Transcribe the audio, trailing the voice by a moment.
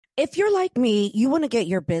If you're like me, you want to get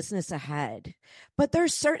your business ahead, but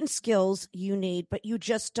there's certain skills you need, but you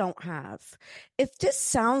just don't have. If this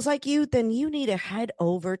sounds like you, then you need to head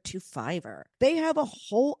over to Fiverr. They have a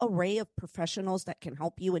whole array of professionals that can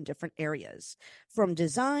help you in different areas, from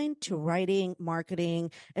design to writing,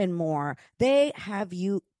 marketing, and more. They have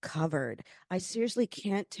you covered. I seriously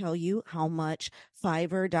can't tell you how much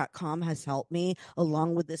Fiverr.com has helped me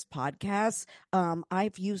along with this podcast.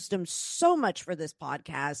 I've used them so much for this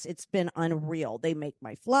podcast. It's been unreal. They make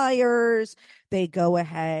my flyers. They go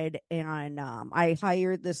ahead and I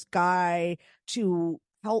hired this guy to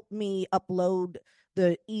help me upload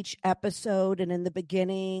the each episode, and in the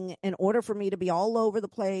beginning, in order for me to be all over the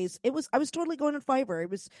place, I was totally going on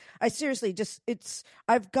Fiverr. I seriously just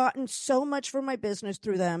I've gotten so much for my business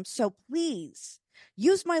through them. So please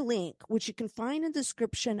use my link, which you can find in the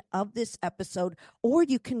description of this episode, or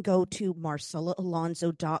you can go to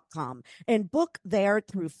marcelaalonso.com and book there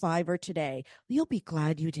through Fiverr today. You'll be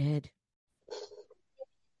glad you did.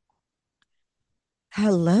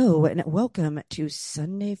 Hello and welcome to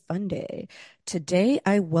Sunday Funday. Today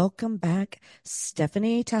I welcome back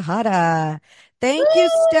Stephanie Tejada. Thank you,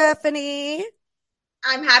 Stephanie.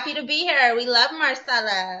 I'm happy to be here. We love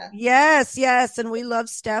Marcela. Yes, and we love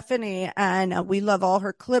Stephanie, and we love all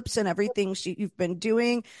her clips and everything you've been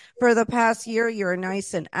doing for the past year. You're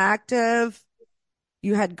nice and active.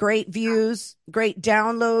 You had great views, great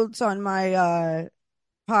downloads on my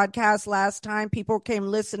podcast last time. People came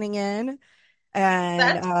listening in. And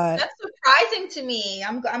that's surprising to me.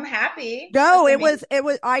 I'm happy. No, it was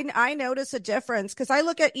I notice a difference because I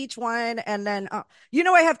look at each one, and then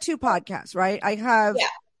I have two podcasts, right? I have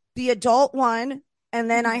the adult one, and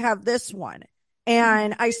then I have this one,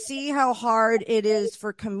 and I see how hard it is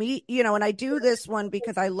for and I do this one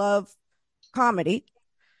because I love comedy.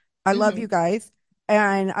 I love you guys,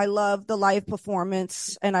 and I love the live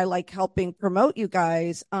performance, and I like helping promote you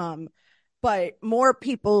guys. But more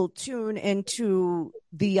people tune into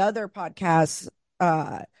the other podcasts,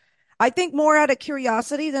 I think more out of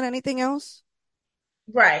curiosity than anything else.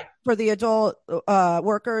 Right. For the adult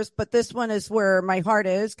workers. But this one is where my heart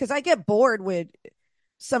is, because I get bored with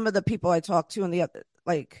some of the people I talk to in the other,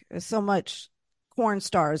 like, so much porn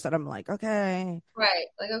stars that I'm like, okay. Right.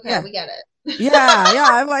 Like, okay, we get it. yeah.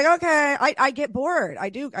 I'm like, okay. I get bored. I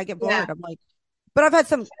get bored. Yeah. I'm like, but I've had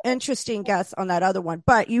some interesting guests on that other one.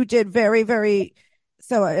 But you did very, very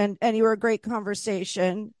so, and you were a great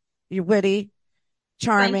conversation. You're witty,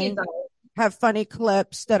 charming, have funny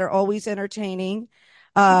clips that are always entertaining.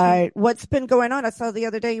 What's been going on? I saw the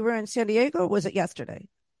other day you were in San Diego. Or was it yesterday?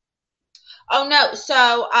 Oh no!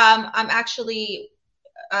 So I'm actually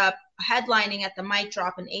headlining at the Mic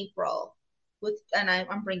Drop in April.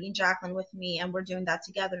 I'm bringing Jacqueline with me, and we're doing that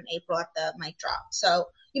together in April at the Mic Drop. So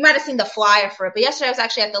you might have seen the flyer for it, but yesterday I was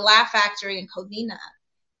actually at the Laugh Factory in Covina.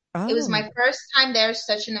 Oh. It was my first time there. It's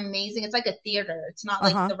like a theater. It's not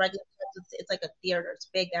like the regular. It's like a theater. It's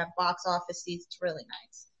big. They have box office seats. It's really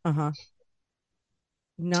nice.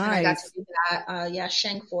 Nice. And I got to do that.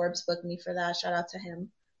 Shank Forbes booked me for that. Shout out to him.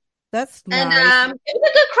 That's nice. And it was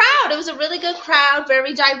a good crowd. It was a really good crowd.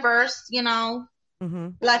 Very diverse.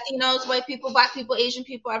 Latinos, white people, Black people, Asian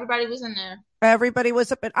people, everybody was in there. Everybody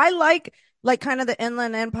was up. I like kind of the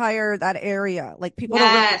Inland Empire, that area. Like people.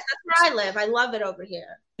 Yes, that's where I live. I love it over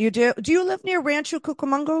here. You do? Do you live near Rancho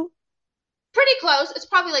Cucamonga? Pretty close. It's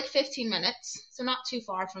probably like 15 minutes, so not too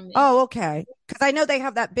far from me. Oh, okay. Because I know they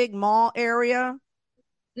have that big mall area.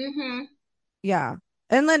 Yeah.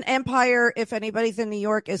 Inland Empire, if anybody's in New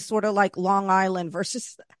York, is sort of like Long Island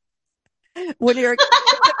versus when you're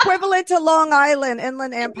equivalent to Long Island,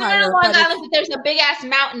 Inland Empire. Long Island, but there's a big ass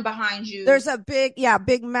mountain behind you. There's a big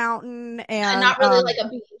mountain, and not really like a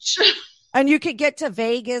beach. And you could get to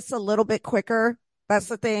Vegas a little bit quicker. That's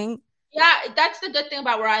the thing. Yeah, that's the good thing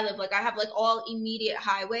about where I live. Like, I have like all immediate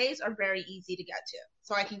highways are very easy to get to,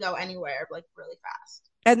 so I can go anywhere like really fast.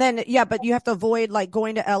 And then but you have to avoid like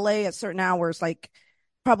going to LA at certain hours. Like,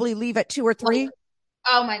 probably leave at 2 or 3.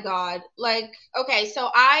 Oh my God! Like, okay, so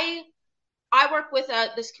I work with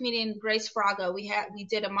this comedian, Grace Fraga. We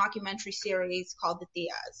did a mockumentary series called The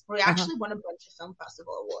Theas, where we actually won a bunch of film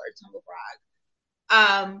festival awards. Humble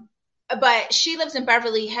brag. But she lives in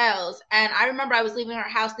Beverly Hills, and I remember I was leaving her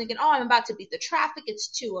house thinking, "Oh, I'm about to beat the traffic. It's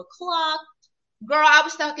 2:00. Girl, I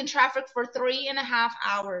was stuck in traffic for 3.5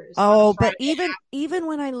 hours. Oh, but even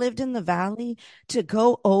when I lived in the Valley, to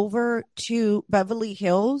go over to Beverly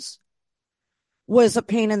Hills was a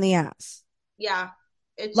pain in the ass. Yeah,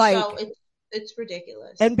 it's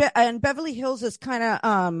ridiculous. And Beverly Hills is kind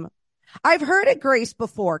of I've heard of Grace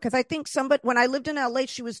before, because I think when I lived in LA,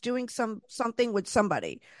 she was doing something with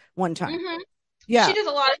somebody one time. Yeah. She does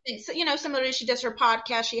a lot of things. So, similarly, she does her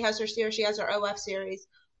podcast. She has her series. She has her OF series.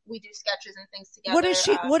 We do sketches and things What is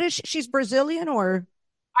together. she? What is she? She's Brazilian or?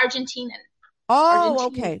 Argentinian. Oh, Argentinian.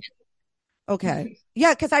 okay. Okay.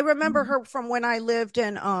 Yeah, because I remember her from when I lived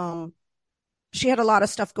in she had a lot of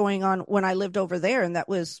stuff going on when I lived over there, and that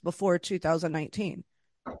was before 2019.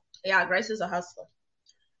 Yeah, Grace is a hustler.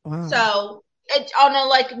 Wow. So on a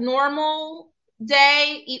like normal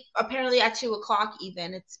day, apparently at 2 o'clock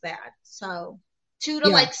even it's bad. So 2 to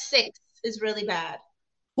Yeah. like 6 is really bad.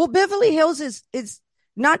 Well, Beverly Hills is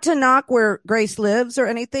not to knock where Grace lives or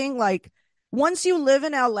anything. Like once you live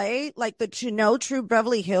in LA, like the true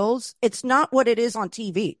Beverly Hills, it's not what it is on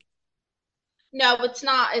TV. No, it's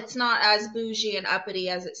not. It's not as bougie and uppity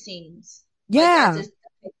as it seems. Like as Yeah. it's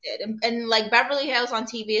depicted, and like Beverly Hills on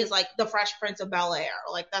TV is like the Fresh Prince of Bel Air.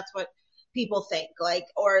 Like that's what people think. Like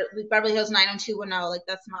or Beverly Hills 90210. Like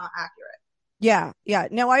that's not accurate. Yeah. Yeah.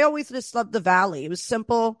 No, I always just loved the Valley. It was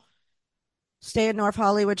simple. Stay in North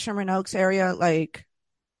Hollywood, Sherman Oaks area, like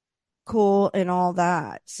cool and all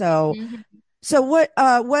that. So Mm-hmm. so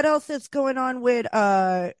what else is going on with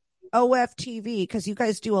OFTV? Because you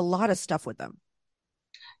guys do a lot of stuff with them.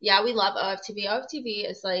 Yeah, we love OFTV. OFTV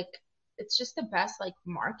is like it's just the best like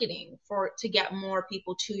marketing for to get more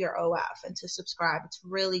people to your OF and to subscribe. It's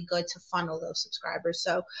really good to funnel those subscribers.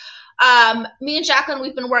 So, me and Jacqueline,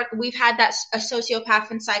 we've been working. We've had that a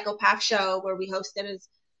sociopath and psychopath show where we hosted as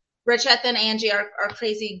Richette and Angie, our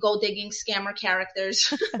crazy gold digging scammer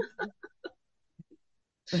characters.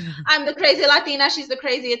 I'm the crazy Latina. She's the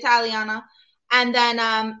crazy Italiana. And then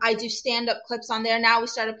I do stand up clips on there. Now we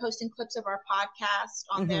started posting clips of our podcast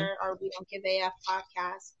on Mm-hmm. there, our We Don't Give AF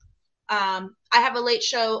podcast. I have a late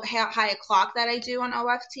show, High O'Clock, that I do on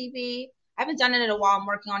OFTV. I haven't done it in a while. I'm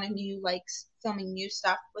working on a new, like, filming new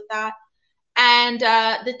stuff with that. And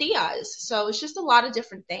the Diaz. So it's just a lot of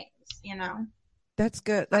different things. That's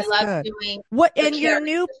good. I That's love good. doing What the and your character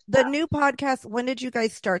new the stuff. new podcast, when did you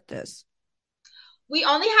guys start this? We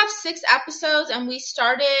only have 6 episodes, and we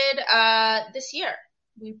started this year.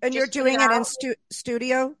 We And you're just put it doing it in out.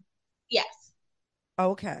 studio? Yes.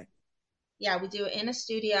 Okay. Yeah, we do it in a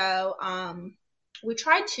studio. We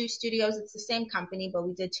tried 2 studios. It's the same company, but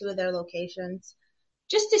we did 2 of their locations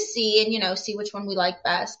just to see and see which one we like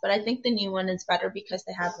best. But I think the new one is better because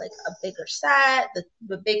they have like a bigger set,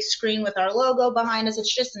 the big screen with our logo behind us.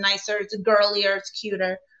 It's just nicer. It's girlier. It's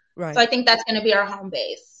cuter. So I Right. think that's going to be our home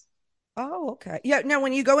base. Oh, okay. Yeah, no,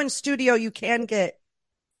 when you go in studio, you can get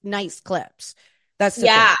nice clips. That's the thing.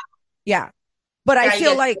 Yeah, Yeah. But I yeah, you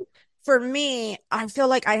feel get. like for me, I feel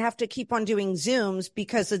like I have to keep on doing Zooms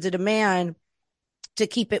because of the demand to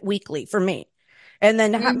keep it weekly for me. And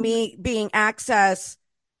then Mhm. me being access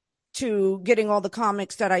to getting all the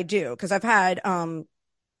comics that I do. Because I've had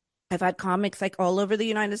comics like all over the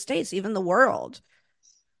United States, even the world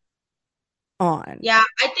on. Yeah,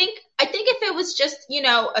 I think if it was just,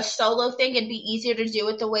 a solo thing, it'd be easier to do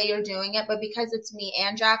it the way you're doing it. But because it's me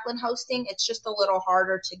and Jacqueline hosting, it's just a little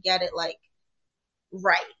harder to get it like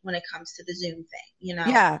right when it comes to the Zoom thing.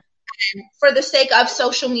 Yeah. For the sake of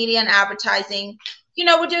social media and advertising,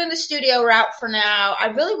 we're doing the studio route for now. I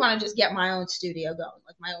really want to just get my own studio going,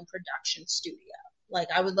 like my own production studio. Like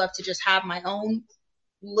I would love to just have my own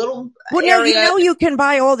little Well, no, area. you can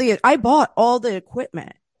buy I bought all the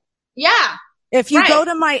equipment. Yeah, If you right. go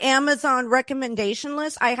to my Amazon recommendation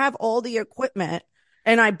list, I have all the equipment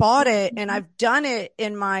and I bought it and I've done it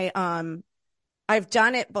in my, I've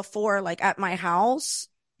done it before, like at my house.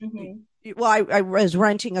 Mm-hmm. Well, I was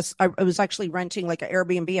I was actually renting like an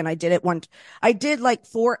Airbnb and I did like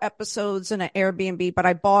 4 episodes in an Airbnb, but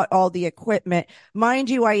I bought all the equipment.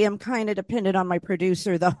 Mind you, I am kind of dependent on my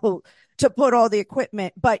producer though to put all the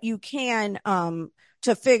equipment, but you can,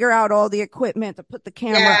 to figure out all the equipment to put the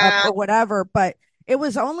camera up Yeah. or whatever. But it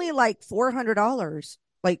was only like $400,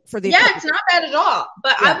 like for the Yeah, equipment. it's not bad at all.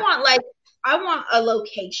 But Yeah. I want a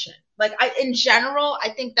location. Like in general, I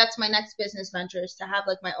think that's my next business venture is to have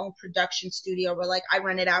like my own production studio where like I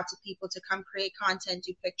rent it out to people to come create content,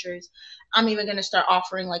 do pictures. I'm even going to start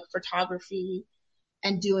offering like photography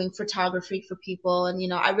and doing photography for people.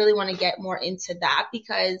 And I really want to get more into that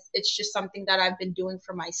because it's just something that I've been doing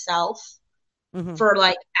for myself Hmm. for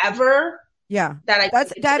like ever Yeah. that I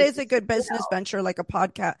think That it's is a good you business know. venture, like a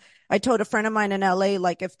podcast. I told a friend of mine in LA,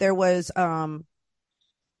 like if there was,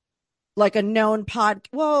 like a known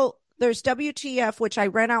well, there's WTF, which I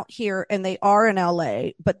rent out here and they are in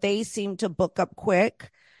LA, but they seem to book up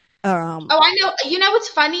quick. Um, Oh, I know. You know what's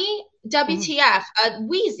funny? mhm, WTF?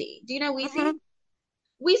 Wheezy. Do you know Wheezy? mhm.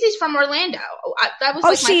 Weezy's from Orlando. That was Oh,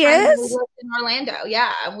 like my she friend when we is? lived in Orlando.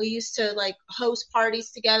 Yeah, and we used to like host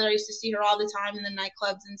parties together. I used to see her all the time in the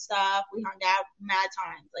nightclubs and stuff. We hung out mad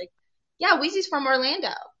times. Like, yeah, Weezy's from Orlando.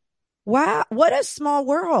 Wow. What a small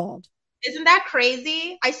world. Isn't that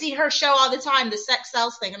crazy? I see her show all the time, the sex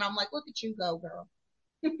sells thing, and I'm like, look at you go, girl.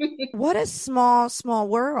 What a small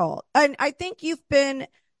world. And I think you've been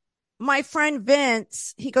my friend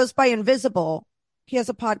Vince, he goes by Invisible. He has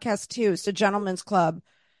a podcast too. It's a gentleman's club.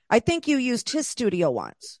 I think you used his studio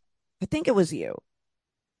once. I think it was you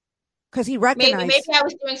because he Maybe recognized. I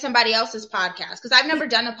was doing somebody else's podcast because I've He, never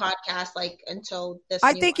done a podcast like until this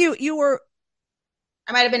I new think one. you were.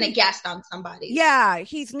 I might have been a He, guest on somebody's. yeah,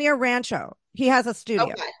 he's near Rancho. He has a studio,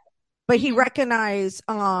 Okay. but he Mm-hmm. recognized.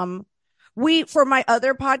 We for my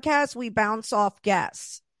other podcast we bounce off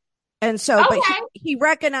guests. And so, but Okay. he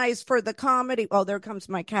recognized for the comedy. Oh, there comes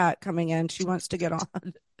my cat coming in. She wants to get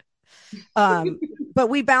on. Um, but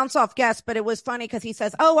we bounce off guests, but it was funny because he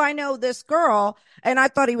says, "Oh, I know this girl," and I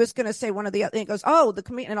thought he was going to say one of the other. He goes, "Oh, the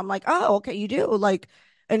comedian," and I'm like, "Oh, okay, you do like,"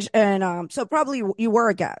 and so probably you were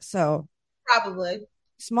a guest. So Probably.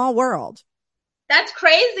 small world. That's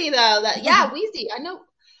crazy though. That yeah, Wheezy. I know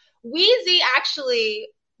Wheezy actually,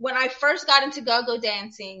 when I first got into go-go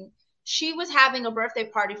dancing, she was having a birthday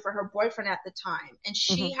party for her boyfriend at the time, and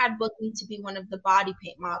she Mhm. had booked me to be one of the body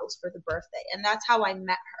paint models for the birthday, and that's how I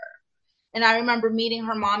met her. And I remember meeting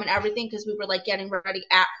her mom and everything because we were like getting ready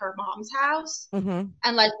at her mom's house, Mhm.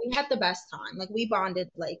 and like we had the best time. Like we bonded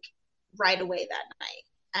like right away that night,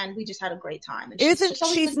 and we just had a great time. And she's Isn't just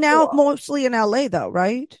always she's been now cool. mostly in LA though,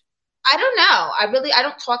 right? I don't know. I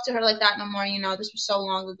don't talk to her like that no more. You know, this was so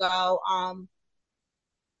long ago.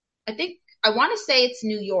 I think I want to say it's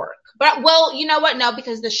New York, but well, you know what? No,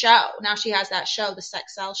 because the show now she has that show, the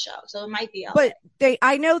Sex Cell show, so it might be LA. But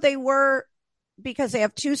I know they were because they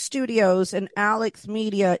have two studios, and Alex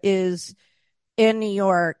Media is in New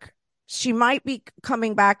York. She might be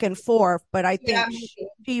coming back and forth, but I Yeah, think maybe.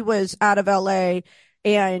 she was out of LA.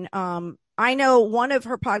 And I know one of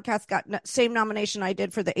her podcasts got same nomination I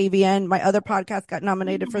did for the AVN. My other podcast got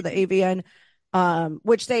nominated for the AVN,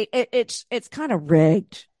 which it's kind of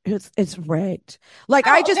rigged. It's rigged. Like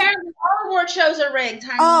I Oh, just apparently all award shows are rigged,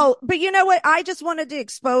 honey. oh, but you know what? I just wanted the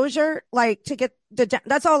exposure, like to get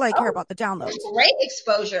that's all I care Oh, about, the downloads. great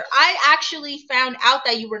exposure. I actually found out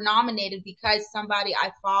that you were nominated because somebody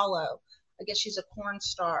I follow, I guess she's a porn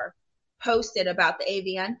star, posted about the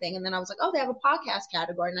AVN thing. And then I was like, oh, they have a podcast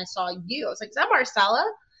category. And I saw you. I was like, is that Marcela?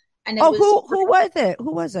 And it Oh, was, who was it?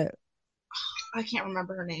 Who was it? I can't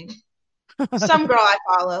remember her name. Some girl I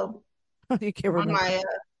follow You can't on remember.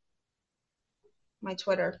 my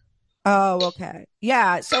Twitter. Oh, okay.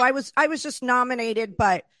 Yeah. So I was just nominated,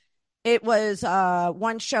 but it was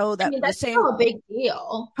one show I that mean, the that's same, still a big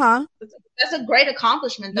deal. huh? That's a great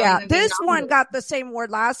accomplishment, though, Yeah. even being This one nominated. got the same award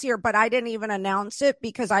last year, but I didn't even announce it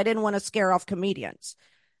because I didn't want to scare off comedians.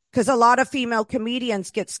 Because a lot of female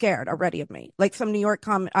comedians get scared already of me. Like some New York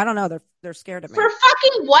I don't know, they're scared of me. For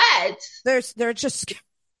fucking what? They're just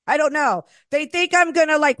I don't know. They think I'm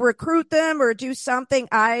gonna like recruit them or do something.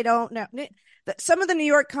 I don't know. Some of the New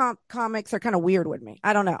York comics are kind of weird with me.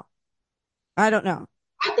 I don't know. I don't know.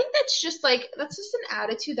 I think that's just an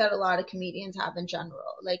attitude that a lot of comedians have in general.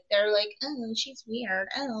 Like they're like, oh, she's weird.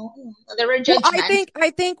 Oh. They're very Well, judgmental. I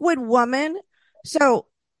think with women, so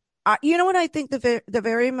you know what I think the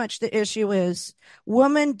very much the issue is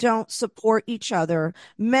women don't support each other.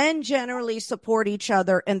 Men generally support each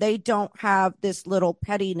other and they don't have this little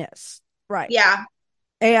pettiness. Right. Yeah,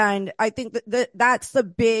 And I think that's the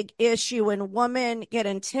big issue when women get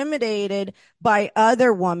intimidated by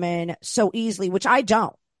other women so easily, which I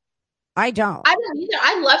don't. I don't. I don't either.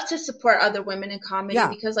 I love to support other women in comedy Yeah.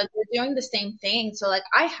 because like we're doing the same thing. So like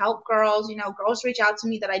I help girls. You know, girls reach out to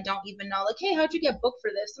me that I don't even know. Like, hey, how'd you get booked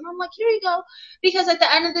for this? And I'm like, here you go. Because at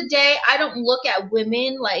the end of the day, I don't look at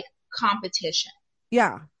women like competition.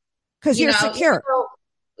 Yeah. Because You you're know, even secure. though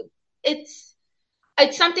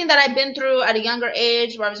it's something that I've been through at a younger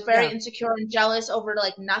age where I was very Yeah. insecure and jealous over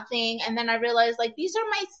like nothing. And then I realized like these are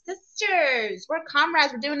my sisters. We're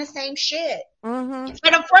comrades. We're doing the same shit. Mm-hmm.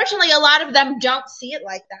 But unfortunately, a lot of them don't see it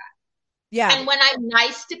like that. Yeah. And when I'm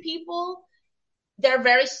nice to people, they're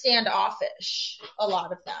very standoffish. A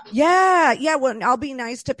lot of them. Yeah. Yeah. When I'll be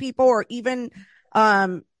nice to people or even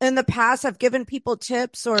in the past I've given people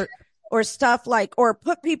tips or stuff like or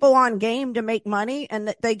put people on game to make money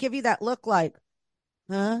and they give you that look like,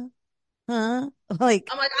 huh? Huh? Like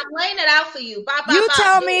I'm like, I'm laying it out for you. Bop, bop, you bop.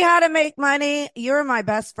 tell Do me it. how to make money. You're my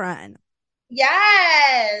best friend.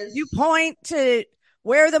 Yes. You point to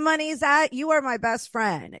where the money's at. You are my best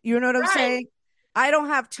friend. You know what I'm Right. saying? I don't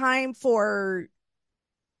have time for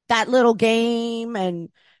that little game and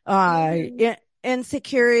Mm-hmm.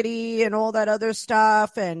 insecurity and all that other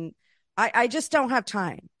stuff. And I just don't have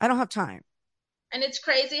time. I don't have time. And it's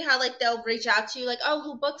crazy how like they'll reach out to you like, oh,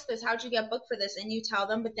 who books this? How'd you get booked for this? And you tell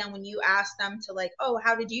them, but then when you ask them to like, oh,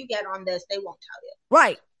 how did you get on this? They won't tell you.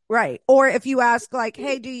 Right. Right. Or if you ask like,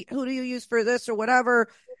 hey, who do you use for this or whatever?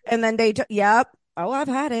 And then yep. Oh, I've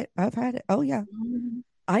had it. I've had it. Oh yeah. Mm-hmm.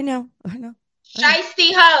 I know. I know. I know.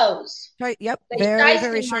 Shiesty hoes. Right. Yep. They Very,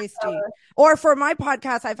 very shiesty shisty. Marcela. Or for my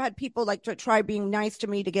podcast, I've had people like to try being nice to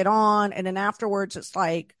me to get on. And then afterwards it's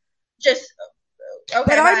like, Just but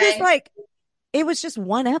okay, I'm just bye. like, it was just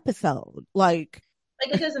one episode. Like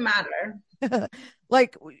it doesn't matter.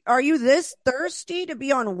 Like, are you this thirsty to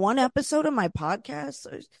be on one episode of my podcast?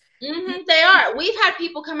 Mm-hmm, they are. We've had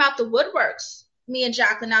people come out the woodworks. Me and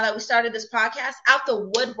Jacqueline, now that we started this podcast, out the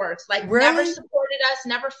woodworks, like never Really? supported us,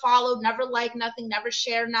 never followed, never liked nothing, never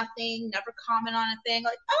shared nothing, never comment on a thing.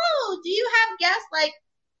 Like, oh, do you have guests? Like,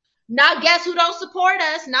 not guests who don't support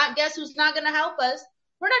us, not guests who's not going to help us.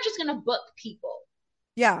 We're not just going to book people.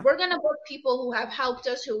 Yeah. We're going to book people who have helped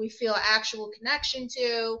us, who we feel actual connection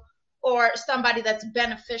to, or somebody that's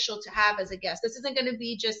beneficial to have as a guest. This isn't going to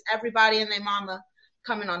be just everybody and their mama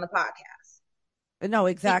coming on the podcast No,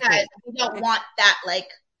 because exactly. we don't want that like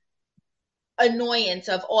annoyance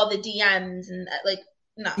of all the DMs and like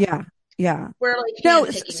no, Yeah. Yeah. we're like No,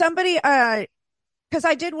 handpicking. somebody, because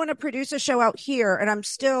I did want to produce a show out here and I'm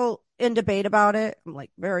still in debate about it. I'm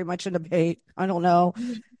like very much in debate. I don't know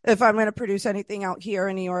if I'm going to produce anything out here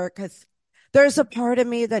in New York because there's a part of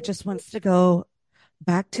me that just wants to go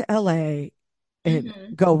back to LA and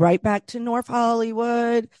Mm-hmm. go right back to North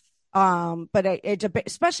Hollywood. But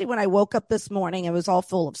especially when I woke up this morning, it was all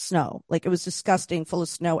full of snow. Like it was disgusting, full of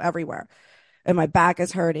snow everywhere. And my back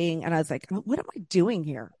is hurting. And I was like, what am I doing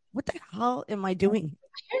here? What the hell am I doing?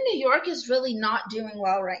 Here in New York is really not doing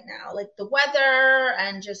well right now. Like the weather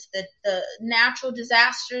and just the natural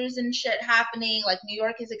disasters and shit happening. Like New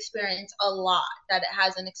York has experienced a lot that it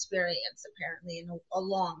hasn't experienced apparently in a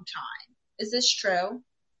long time. Is this true?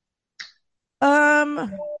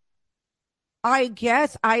 Um, I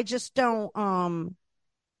guess I just don't,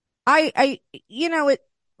 I, it,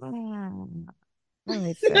 what do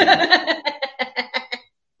I say?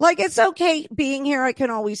 Like it's okay being here. I can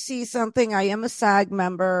always see something. I am a SAG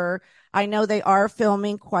member. I know they are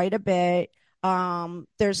filming quite a bit.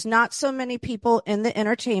 There's not so many people in the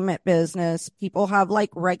entertainment business. People have like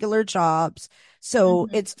regular jobs. So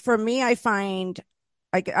Mm-hmm. it's for me, I find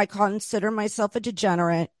I consider myself a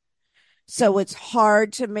degenerate. So it's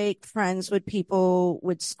hard to make friends with people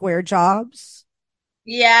with square jobs.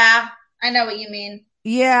 Yeah, I know what you mean.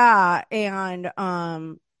 Yeah. And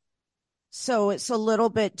so it's a little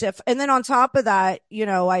bit different. And then on top of that,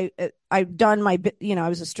 I've done I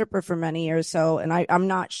was a stripper for many years. So, and I'm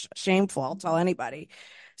not shameful. I'll tell anybody.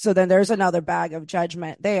 So then there's another bag of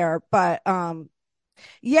judgment there. But,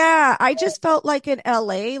 yeah, I just felt like in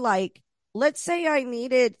LA, like, let's say I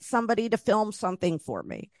needed somebody to film something for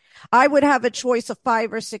me. I would have a choice of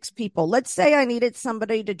 5 or 6 people. Let's say I needed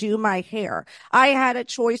somebody to do my hair. I had a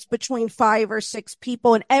choice between 5 or 6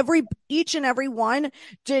 people and each and every one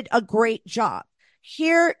did a great job.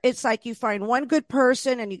 Here, it's like you find one good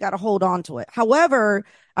person and you got to hold on to it. However,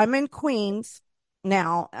 I'm in Queens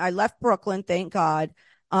now. I left Brooklyn, thank God.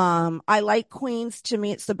 I like Queens. To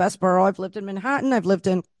me, it's the best borough. I've lived in Manhattan. I've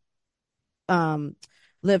um,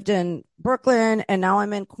 lived in Brooklyn, and now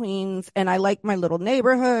I'm in Queens. And I like my little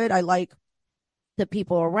neighborhood. I like the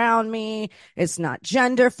people around me. It's not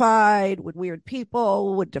genderfied with weird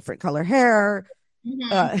people with different color hair.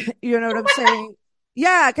 Mm-hmm. You know what I'm saying?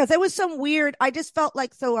 Yeah, because it was some weird. I just felt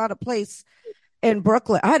like so out of place in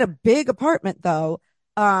Brooklyn. I had a big apartment though.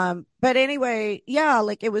 But anyway, yeah,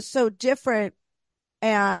 like it was so different.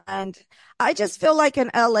 And I just feel like in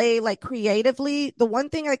LA, like creatively, the one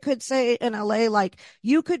thing I could say in LA, like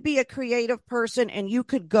you could be a creative person and you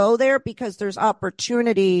could go there because there's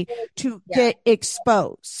opportunity to Yeah, get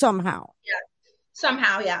exposed somehow, yeah.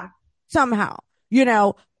 Somehow, yeah. somehow,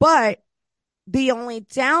 but the only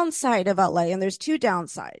downside of LA, and there's two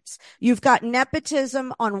downsides. You've got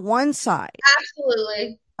nepotism on one side.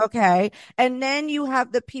 Absolutely. Okay. And then you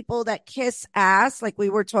have the people that kiss ass, like we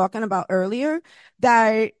were talking about earlier,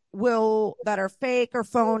 that are fake or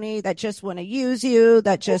phony, that just want to use you,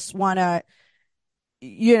 that just want to,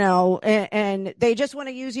 and they just want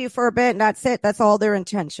to use you for a bit and that's it. That's all their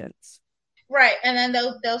intentions. Right. And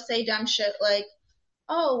then they'll say dumb shit like,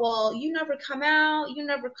 "Oh, well, you never come out. You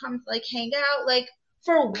never come like hang out. Like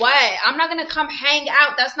for what? I'm not going to come hang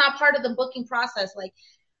out. That's not part of the booking process." Like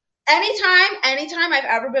anytime I've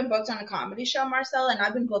ever been booked on a comedy show, Marcela, and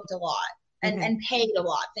I've been booked a lot. and paid a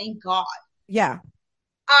lot. Thank God. Yeah.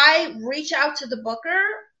 I reach out to the booker.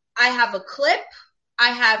 I have a clip. I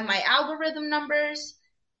have my algorithm numbers,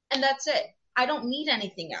 and that's it. I don't need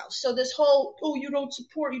anything else. So this whole, oh, you don't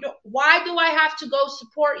support, you don't. Why do I have to go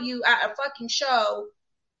support you at a fucking show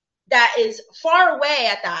that is far away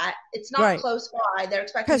at that? It's not Right. close by. They're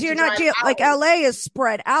expecting Because me you're to not drive like hours. LA is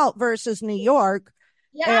spread out versus New York.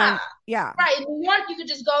 Yeah. And yeah. Right. In New York, you could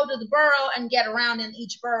just go to the borough and get around in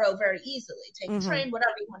each borough very easily. Take the train,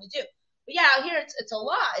 whatever you want to do. But yeah, out here it's a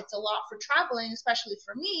lot. It's a lot for traveling, especially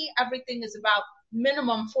for me. Everything is about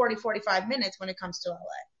minimum 40, 45 minutes when it comes to LA.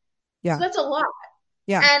 Yeah. So that's a lot.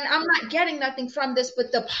 Yeah. And I'm not getting nothing from this,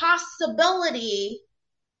 but the possibility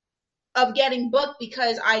of getting booked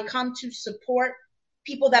because I come to support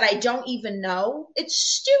people that I don't even know, it's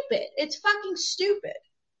stupid. It's fucking stupid.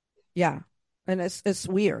 Yeah. And it's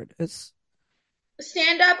weird. It's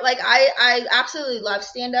stand up. Like I absolutely love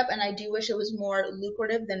stand up, and I do wish it was more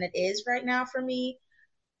lucrative than it is right now for me.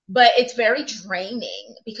 But it's very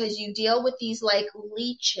draining because you deal with these like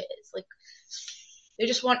leeches. Like they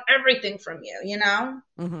just want everything from you, you know?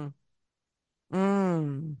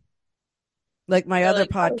 Like my They're other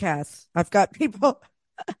like, oh, podcasts. I've got people.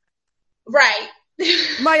 right.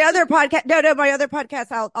 My other podcast. No, my other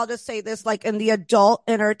podcast. I'll just say this: like in the adult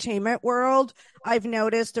entertainment world, I've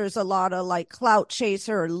noticed there's a lot of like clout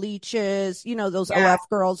chaser or leeches. You know, those Yeah. OF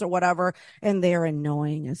girls or whatever, and they're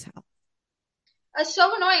annoying as hell. It's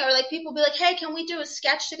so annoying. Or like people be like, hey, can we do a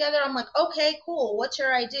sketch together? I'm like, okay, cool. What's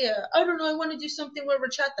your idea? I don't know. I want to do something with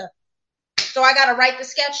Rachetta. So I got to write the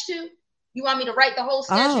sketch too? You want me to write the whole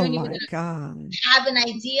sketch? You Oh ain't even my god. gonna have an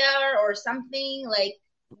idea or something? Like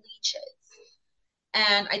leeches.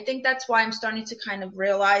 And I think that's why I'm starting to kind of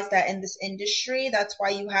realize that in this industry, that's why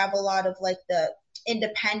you have a lot of like the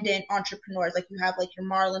independent entrepreneurs. Like you have like your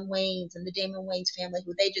Marlon Wayans and the Damon Wayans family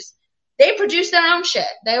who they produce their own shit.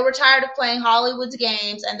 They were tired of playing Hollywood's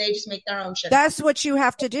games and they just make their own shit. That's what you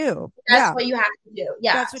have to do. That's Yeah. what you have to do.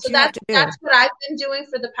 Yeah. That's what So you have to do. that's what I've been doing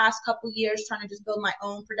for the past couple years, trying to just build my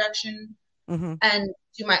own production and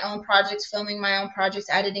do my own projects, filming my own projects,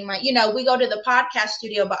 editing we go to the podcast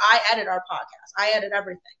studio, but I edit our podcast. I edit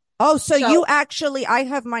everything. Oh, so you actually, I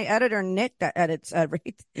have my editor, Nick, that edits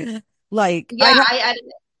everything. Like, yeah, I edit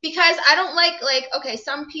it because I don't like, okay,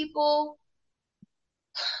 some people,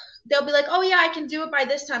 they'll be like, oh yeah, I can do it by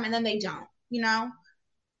this time. And then they don't,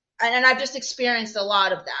 and I've just experienced a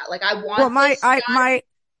lot of that. Like I want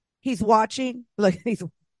he's watching. Like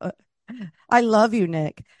I love you,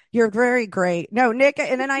 Nick. You're very great. No, Nick,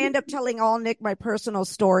 and then I end up telling all Nick my personal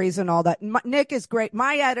stories and all that. Nick is great.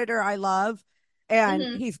 My editor, I love,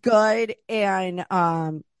 and he's good. And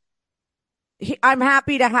I'm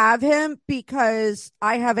happy to have him because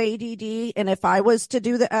I have ADD, and if I was to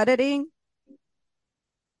do the editing,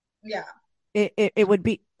 yeah, it would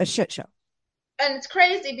be a shit show. And it's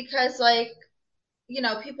crazy because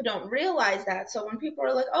people don't realize that. So when people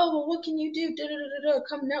are like, oh, well, what can you do?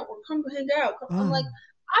 Come network, come hang out. I'm like,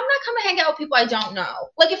 I'm not coming to hang out with people I don't know.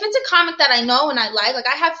 Like if it's a comic that I know and I like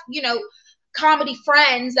I have, comedy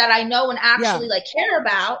friends that I know and actually care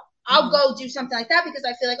about, I'll go do something like that because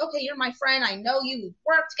I feel like, okay, you're my friend. I know you. We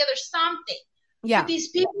work together, something. Yeah. But these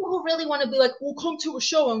people who really want to be like, we'll come to a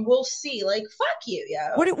show and we'll see. Like, fuck you,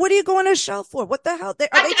 yo. What are you going to a show for? What the hell? Are they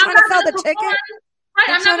trying to sell the ticket? Right,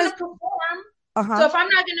 I'm not going to perform. So if I'm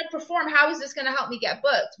not going to perform, how is this going to help me get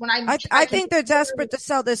booked? When I think they're desperate to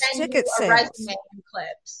sell this ticket sales. Resume and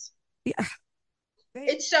clips. Yeah.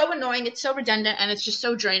 It's so annoying. It's so redundant, and it's just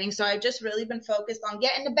so draining. So I've just really been focused on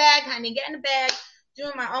getting the bag, honey, getting the bag,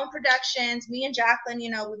 doing my own productions. Me and Jacqueline,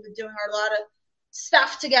 we've been doing a lot of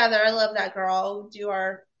stuff together. I love that girl. We do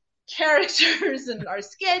our characters and our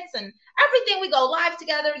skits and everything. We go live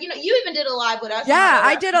together. You even did a live with us. Yeah,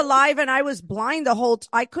 I did a live and I was blind the whole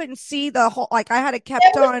I couldn't see the whole, I had it kept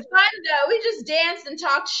on. It was fun though. We just danced and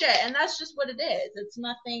talked shit, and that's just what it is. It's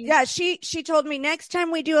nothing. Yeah, she told me next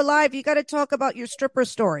time we do a live, you got to talk about your stripper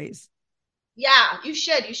stories. Yeah, you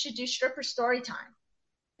should. You should do stripper story time.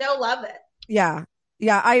 They'll love it. Yeah.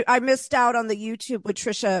 Yeah, I missed out on the YouTube with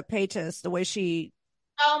Trisha Paytas, the way she.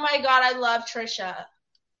 Oh my God, I love Trisha.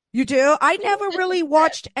 You do? I never really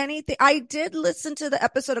watched anything. I did listen to the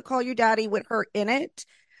episode of Call Your Daddy with her in it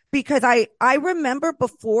because I remember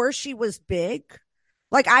before she was big,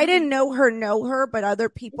 like I didn't know her, but other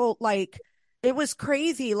people, like it was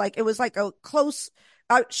crazy. Like it was like a close,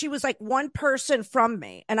 she was like one person from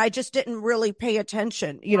me and I just didn't really pay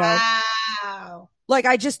attention, Wow. Like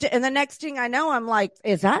I just, and the next thing I know, I'm like,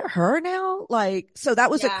 is that her now? Like, so that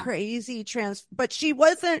was a crazy but she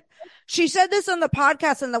said this on the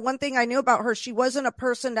podcast. And the one thing I knew about her, she wasn't a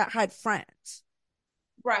person that had friends.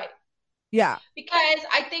 Right. Yeah. Because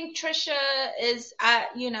I think Trisha is,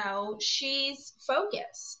 she's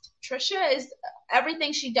focused. Trisha is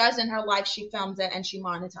everything she does in her life, she films it and she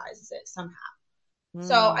monetizes it somehow.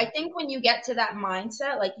 So Mm. I think when you get to that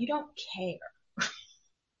mindset, like you don't care.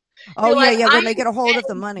 Oh You're yeah, like, yeah. I When they am get a hold of the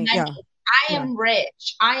getting money. Yeah. money. I Yeah. am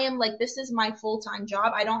rich. I am like, this is my full time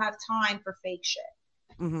job. I don't have time for fake shit.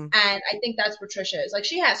 Hmm. And I think that's where Trisha is. Like,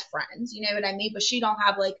 she has friends, you know what I mean? But she don't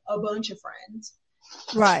have like a bunch of friends.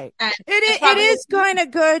 Right. And that's It probably what is kind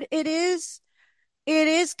of good. It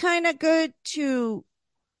is kind of good to,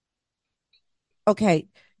 okay,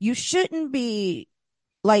 you shouldn't be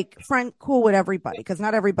like friend cool with everybody because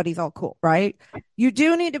not everybody's all cool, right? You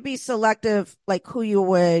do need to be selective, like who you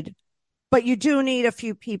would, but you do need a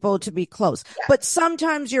few people to be close. yeah. But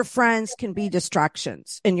sometimes your friends can be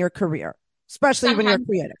distractions in your career, especially when you're Sometimes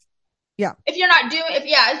creative. Yeah. if you're not doing, if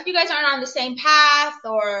you guys aren't on the same path,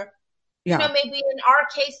 or Yeah. maybe in our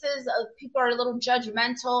cases, people are a little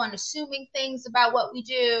judgmental and assuming things about what we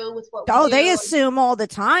do with what we Oh, they do. And assume all the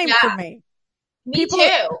time for yeah, me. me People,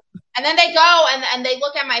 too. And then they go and they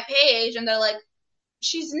look at my page and they're like,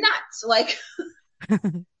 she's nuts. Like,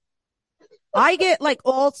 I get like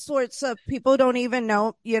all sorts of people don't even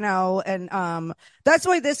know, and that's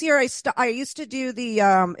why this year I used to do the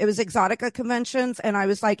it was Exotica conventions and I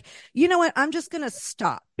was like, you know what, I'm just going to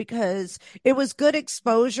stop because it was good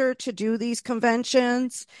exposure to do these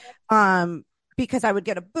conventions. Because I would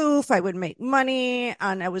get a booth, I would make money,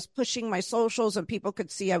 and I was pushing my socials and people could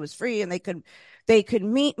see I was free and they could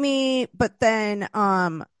meet me, but then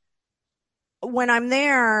when I'm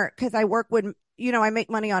there, because I work with, I make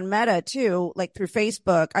money on Meta too, like through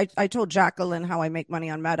Facebook. I told Jacqueline how I make money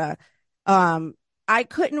on Meta. Um, I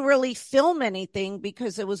couldn't really film anything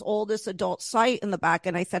because it was all this adult site in the back.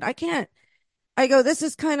 And I said, I can't. I go, this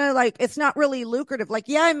is kind of like, it's not really lucrative. Like,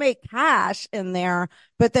 yeah, I make cash in there,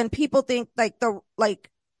 but then people think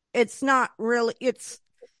it's not really, it's,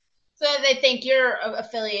 so they think you're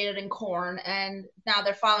affiliated in corn and now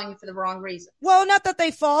they're following you for the wrong reasons. well, not that they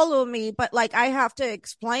follow me, but like I have to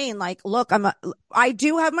explain, like, look, I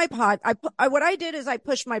do have my what I did is I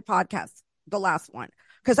pushed my podcast, the last one,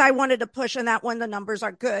 because I wanted to push, and that one, the numbers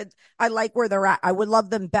are good. I like where they're at. I would love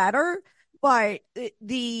them better. But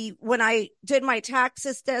when I did my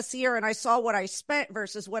taxes this year and I saw what I spent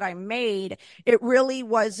versus what I made, it really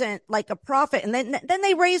wasn't like a profit. And then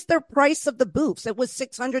they raised their price of the booths. It was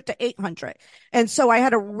 600 to 800. And so I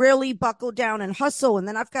had to really buckle down and hustle. And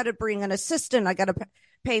then I've got to bring an assistant. I got to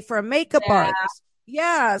pay for a makeup Yeah. artist.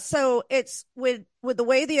 Yeah. So it's with the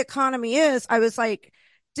way the economy is, I was like,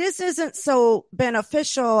 this isn't so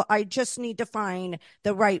beneficial. I just need to find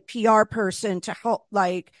the right PR person to help,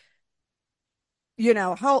 like,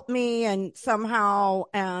 help me and somehow.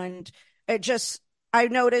 And it just, I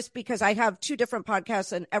noticed because I have two different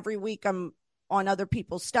podcasts and every week I'm on other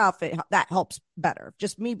people's stuff. That helps better.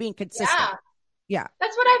 Just me being consistent. Yeah. Yeah.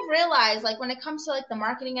 That's what I've realized. Like, when it comes to like the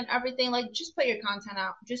marketing and everything, like, just put your content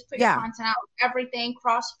out. Just put your Yeah. content out. Everything,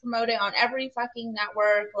 cross promote it on every fucking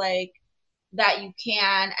network, like, that you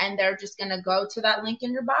can, and they're just gonna go to that link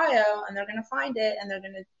in your bio and they're gonna find it, and they're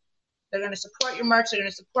gonna support your merch. They're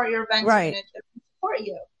gonna support your events. Right. They're gonna support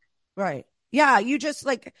you. Right. Yeah. You just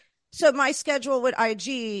like, so my schedule with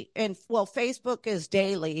IG and well, Facebook is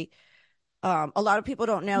daily. A lot of people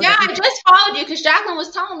don't know Yeah, that you I just followed you because Jacqueline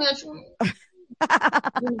was telling me that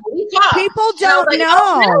we talked, people and I was don't like,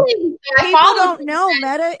 "Oh, know. really?" I People followed don't you. know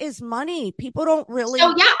Meta is money. People don't So really. yeah,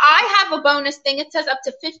 I have a bonus thing. It says up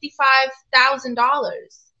to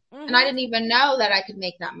 $55,000, and I Mhm. didn't even know that I could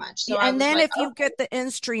make that much. So I And was then like, if you "Oh, get the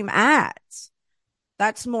in-stream ads,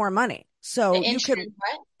 that's more money. So the you could insurance,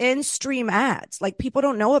 what?" in-stream ads. Like people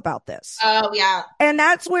don't know about this. Oh yeah, And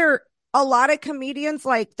that's where a lot of comedians,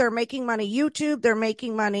 like, they're making money YouTube, they're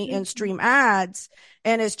making money in stream ads,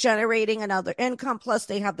 and it's generating another income. Plus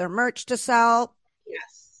they have their merch to sell.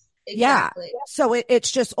 yes, Yeah. exactly. So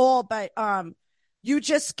it's just all, but you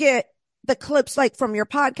just get the clips like from your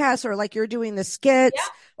podcast, or like you're doing the Yeah, skits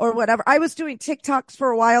or whatever. I was doing TikToks for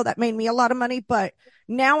a while that made me a lot of money, but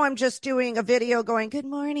now I'm just doing a video going, good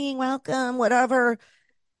morning, welcome, whatever,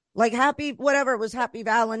 like happy, whatever it was, happy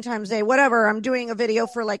Valentine's Day, whatever. I'm doing a video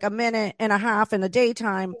for like a minute and a half in the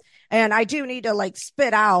daytime. And I do need to like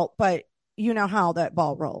spit out, but you know how that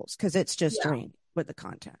ball rolls because it's just yeah. draining with the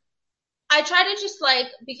content. I try to just like,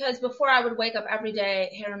 because before I would wake up every day,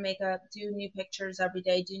 hair and makeup, do new pictures every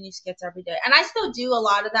day, do new skits every day. And I still do a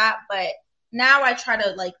lot of that, but now I try to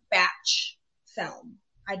like batch film.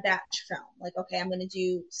 I batch film. Like, okay, I'm going to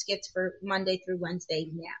do skits for Monday through Wednesday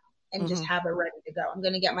now and just Mm-hmm. have it ready to go. I'm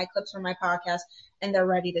going to get my clips from my podcast and they're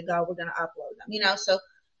ready to go. We're going to upload them, So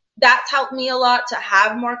that's helped me a lot to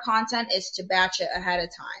have more content is to batch it ahead of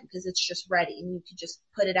time because it's just ready and you can just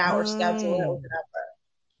put it out or schedule it or Mm. whatever.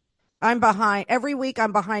 I'm behind. Every week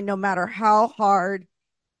I'm behind no matter how hard.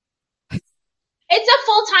 It's a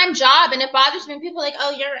full-time job and it bothers me when people are like,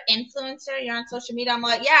 oh, you're an influencer, you're on social media. I'm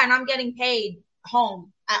like, yeah, and I'm getting paid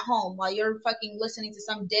at home while you're fucking listening to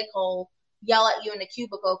some dickhole yell at you in a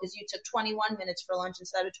cubicle because you took 21 minutes for lunch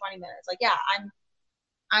instead of 20 minutes. Like, yeah,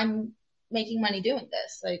 I'm making money doing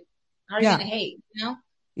this. Like, how are you Yeah. gonna hate? You know,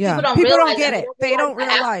 Yeah. people don't People don't realize that. get They it. don't They realize don't the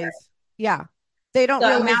effort, realize. Yeah. They don't the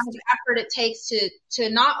amount realize. of effort it takes to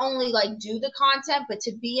not only like do the content, but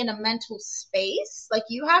to be in a mental space. Like,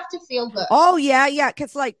 you have to feel good. Oh yeah, yeah.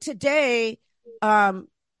 Cause like today, um,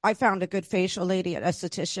 I found a good facial lady at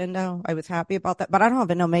esthetician though. I was happy about that, but I don't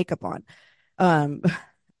have no makeup on. Um,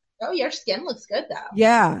 Oh, your skin looks good though.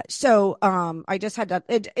 yeah. So I just had to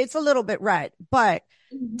it's a little bit red, but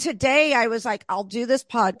Mm-hmm. today I was like, I'll do this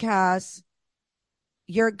podcast.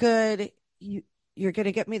 You're good. You're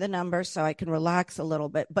gonna get me the number so I can relax a little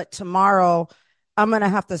bit. But tomorrow I'm gonna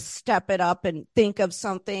have to step it up and think of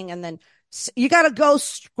something, and then you got to go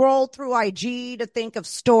scroll through IG to think of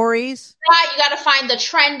stories. Right, you got to find the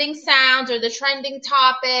trending sounds or the trending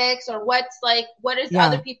topics or what's like what is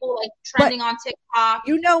other Yeah, people like but trending on TikTok.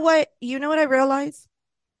 you know what? You know what I realized?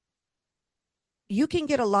 You can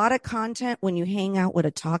get a lot of content when you hang out with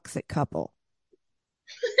a toxic couple.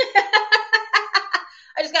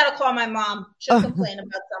 I just got to call my mom. She'll complain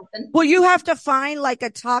about something. Well, you have to find like a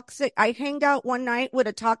toxic. I hanged out one night with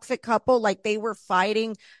a toxic couple, like they were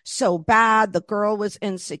fighting so bad. The girl was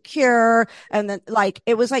insecure. And then like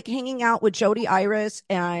it was like hanging out with Jodi Iris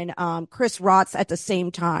and Chris Rotz at the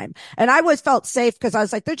same time. And I always felt safe because I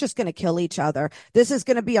was like, they're just gonna kill each other. This is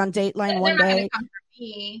gonna be on Dateline They're one not going to day. come for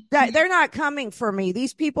me. That they're not coming for me.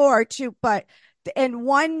 These people are too, but and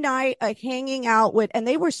one night hanging out with and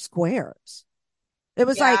they were squares. It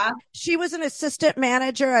was like Yeah. she was an assistant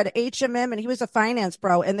manager at HMM and he was a finance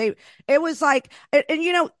bro. And it was like, and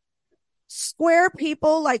you know, square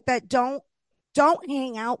people like that don't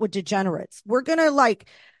hang out with degenerates. We're going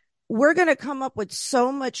to come up with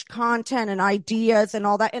so much content and ideas and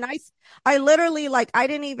all that. And I literally like, I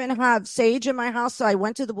didn't even have sage in my house. So I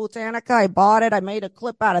went to the Botanica. I bought it. I made a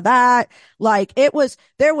clip out of that. Like there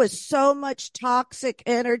was so much toxic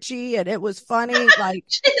energy and it was funny. Like,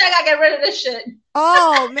 She's like, I got to get rid of this shit.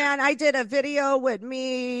 oh man, I did a video with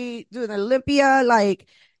me doing Olympia, like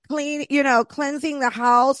cleansing the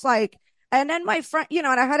house, like, and then my friend, and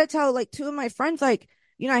I had to tell like two of my friends, like,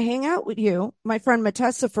 I hang out with you. My friend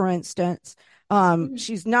Matessa, for instance, Mm-hmm.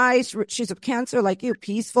 she's nice. She's a Cancer, like you,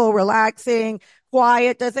 peaceful, relaxing,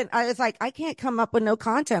 quiet. Doesn't I was like, I can't come up with no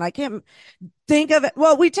content. I can't think of it.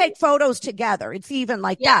 Well, we take photos together. It's even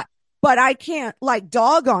like Yeah. that, but I can't like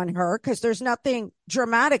dog on her because there's nothing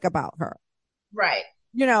dramatic about her. Right.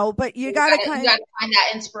 But you You got to got to you kind of, got to find that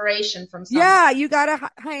inspiration from yeah, somewhere. you got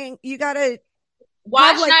to hang, you got to have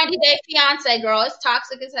Watch like, 90 Day Fiance, girl. It's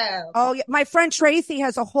toxic as hell. oh, yeah. My friend Tracy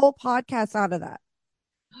has a whole podcast out of that.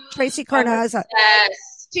 Tracy I'm Carnazza.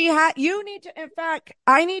 obsessed. You need to, in fact,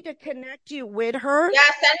 I need to connect you with her. Yeah,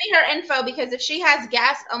 send me her info because if she has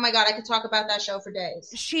guests, oh my God, I could talk about that show for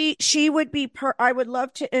days. She would be I would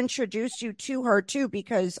love to introduce you to her too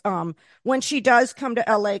because when she does come to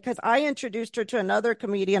LA, because I introduced her to another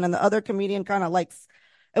comedian and the other comedian kind of like,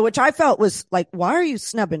 which I felt was like, why are you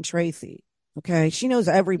snubbing Tracy? Okay, she knows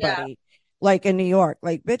Yeah. everybody, like in New York.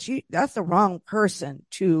 Like, bitch, that's the wrong person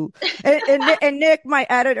to. And Nick, my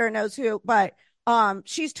editor, knows who, but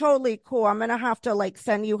she's totally cool. I'm gonna have to like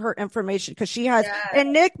send you her information because she has. Yeah.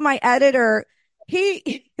 And Nick, my editor,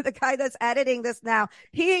 the guy that's editing this now,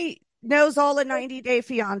 he knows all the 90 Day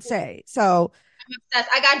Fiance. So Obsessed.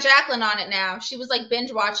 I got Jacqueline on it now. She was like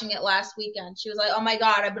binge watching it last weekend. She was like, "Oh my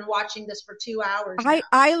God, I've been watching this for 2 hours now."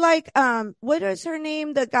 I like what is her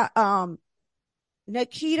name? The guy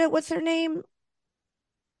Nikita, what's her name?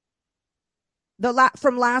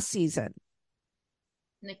 From last season.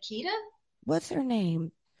 Nikita? What's her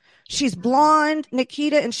name? She's blonde,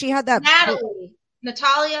 Nikita, and Natalie.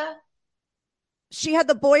 Natalia? she had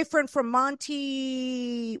the boyfriend from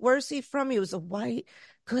Monty. Where's he from? He was a white,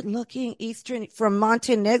 good looking Eastern from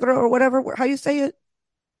Montenegro or whatever. How you say it?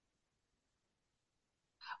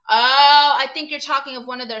 Oh, I think you're talking of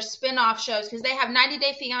one of their spin-off shows because they have 90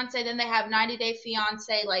 Day Fiance, then they have 90 Day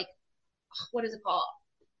Fiance, like, what is it called?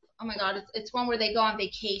 Oh my God, it's one where they go on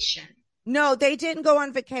vacation. No, they didn't go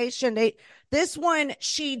on vacation. This one,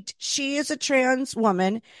 she is a trans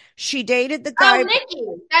woman. She dated the Oh, guy. Nikki.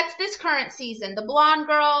 That's this current season. The blonde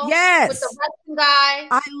girl with the Yes, Russian guy.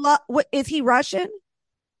 I love. What is he Russian?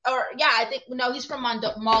 or yeah, I think no, he's from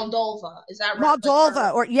Moldova. Is that right? Like where?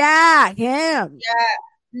 Moldova, or yeah, him. Yeah,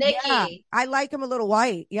 Yeah, Nikki. I like him a little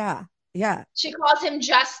white. Yeah, yeah, She calls him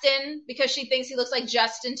Justin because she thinks he looks like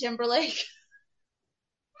Justin Timberlake.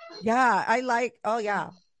 yeah. I like. Oh yeah,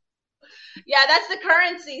 Yeah, that's the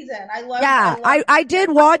current season. I yeah. love I did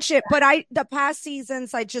watch it, but the past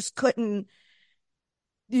seasons I just couldn't.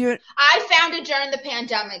 You I found it during the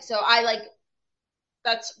pandemic, so I like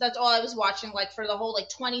that's all I was watching like for the whole like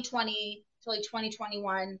 2020 to like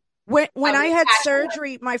 2021. when I Was had casual.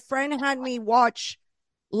 surgery, my friend had me watch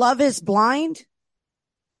Love Is Blind,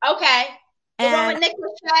 Okay, the one and with Nick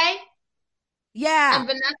Lachey yeah, and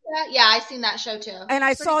Vanessa. Yeah, I seen that show too. and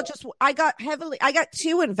I It's pretty saw good. just I got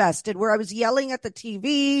too invested where I was yelling at the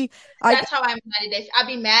TV. I That's how I'm 90 Days. I'd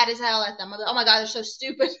be mad as hell at them. I'd be like, oh my god, they're so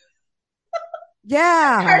stupid.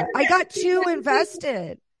 Yeah, I got too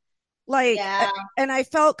invested. Like, Yeah, and I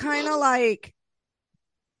felt kind of like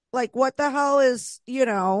what the hell is,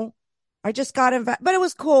 I just got invested, but it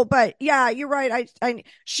was cool. But yeah, you're right.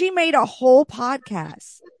 She made a whole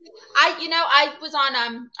podcast. I was on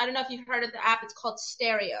I don't know if you've heard of the app. It's called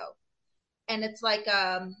Stereo, and it's like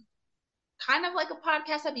kind of like a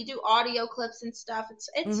podcast app. You do audio clips and stuff. Hmm.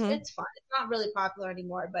 It's fun. It's not really popular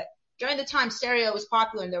anymore, but during the time Stereo was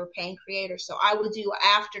popular and they were paying creators, so I would do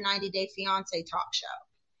after 90 Day Fiance talk show,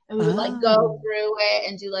 and we would like Oh, go through it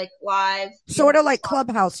and do like live, sort of like talk.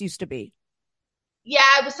 Clubhouse used to be, Yeah,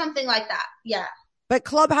 it was something like that. Yeah, but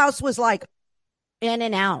Clubhouse was like in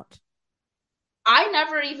and out. I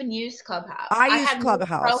never even used Clubhouse. I I used had no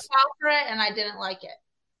Clubhouse. profile for it, and I didn't like it.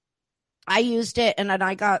 I used it and then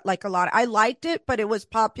I got like a lot. I liked it, but it was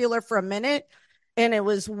popular for a minute and it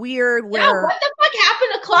was weird Yeah, where what the fuck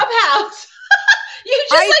happened to Clubhouse? You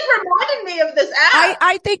just I like reminded me of this I app.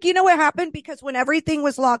 I think you know what happened because when everything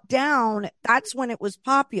was locked down, that's when it was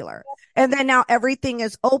popular. And then now everything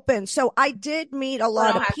is open. So I did meet a I lot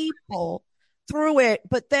don't of have. people through it,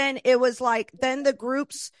 but then it was like then the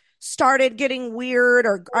groups started getting weird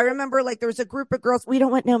or I remember like there was a group of girls, we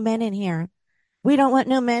don't want no men in here. We don't want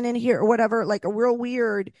no men in here or whatever, like a real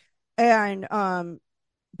weird and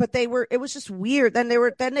but it was just weird. Then they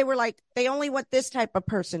were like they only want this type of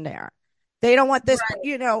person there. They don't want this,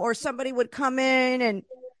 Right. or somebody would come in and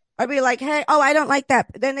I'd be like, hey, oh, I don't like that.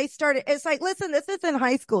 Then they started, it's like, listen, this is in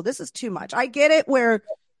high school. This is too much. I get it where,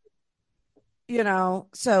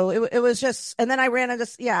 so it was just, and then I ran into,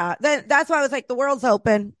 yeah, then that's why I was like, the world's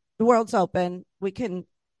open. The world's open. We can,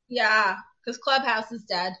 Yeah, because Clubhouse is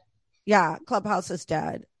dead. yeah, Clubhouse is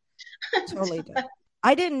dead. Totally dead.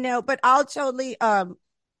 I didn't know, but I'll totally,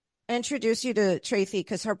 introduce you to Tracy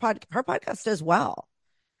because her podcast does well.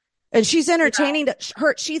 And Yeah. she's entertaining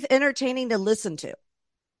to listen to.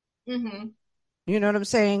 Hmm. You know what I'm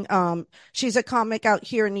saying? She's a comic out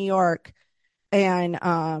here in New York, and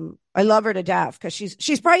I love her to death because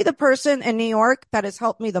she's probably the person in New York that has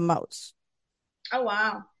helped me the most. Oh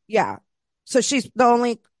wow. Yeah, so she's the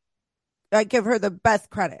only I give her the best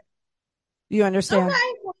credit. You understand? Okay.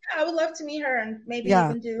 Well, yeah, I would love to meet her and maybe Yeah,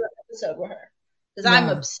 even do an episode with her because I'm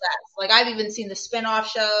yeah. obsessed. Like I've even seen the spin-off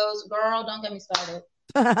shows. Girl, don't get me started.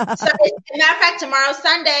 So, as a matter of fact, tomorrow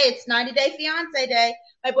Sunday, it's 90 Day Fiance Day.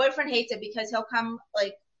 My boyfriend hates it because he'll come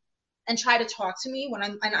like and try to talk to me when I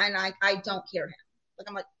don't hear him. Like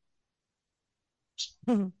I'm like,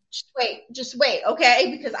 just wait,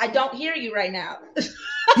 okay, because I don't hear you right now.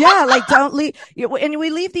 Yeah, like don't leave. And we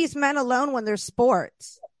leave these men alone when there's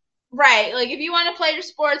sports. Right. Like if you want to play your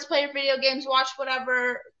sports, play your video games, watch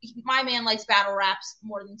whatever. My man likes battle raps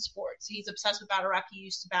more than sports. He's obsessed with battle rap. He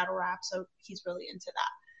used to battle rap, so he's really into that.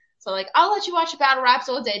 So like, I'll let you watch battle raps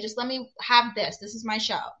all day. Just let me have this. This is my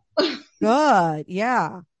show. Good.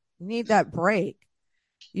 Yeah. You need that break.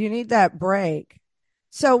 You need that break.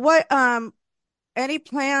 So what any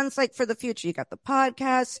plans like for the future? You got the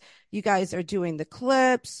podcast, you guys are doing the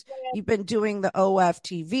clips, you've been doing the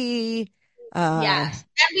OFTV. Yes.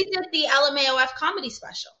 And we did the LMAOF comedy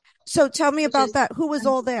special, So tell me which about is that. Who was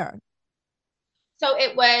all there? so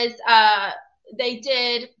it was they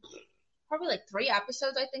did probably like 3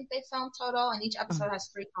 episodes I think they filmed total, and each Oh, episode has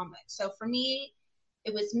 3 comics. So for me,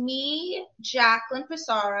 it was me, Jacqueline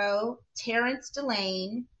Pissarro, Terrence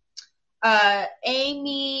Delane,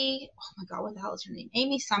 Amy. Oh my god, what the hell is her name?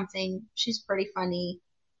 Amy something. She's pretty funny.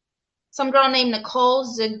 Some girl named Nicole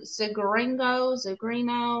Zagrino.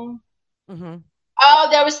 mm-hmm, Oh,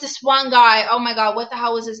 there was this one guy. Oh my god, what the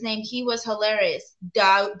hell was his name? He was hilarious.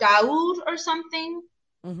 Daoud or something.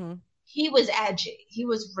 mm-hmm. He was edgy. He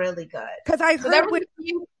was really good. Because I So there heard was a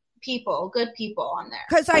few people, good people on there.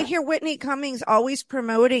 because I hear Whitney Cummings always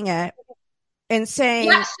promoting it, and Yeah,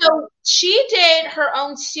 saying, so she did her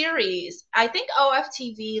own series. I think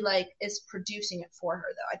OFTV like is producing it for her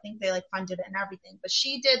though. I think they like funded it and everything. But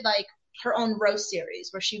she did like her own roast series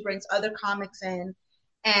where she brings other comics in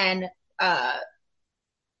and uh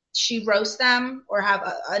she roasts them or have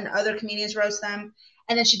other comedians roast them.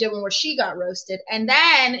 And then she did one where she got roasted. And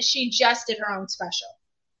then she just did her own special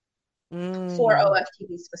for mm.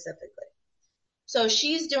 OFTV specifically. So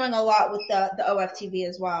she's doing a lot with the OFTV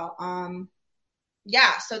as well.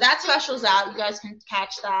 Yeah, so that special's out. You guys can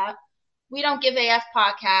catch that. We Don't Give AF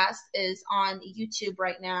podcast is on YouTube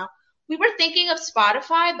right now. We were thinking of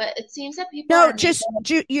Spotify, but it seems that people No, are just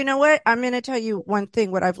making. you know what? I'm going to tell you one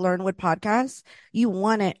thing. What I've learned with podcasts, you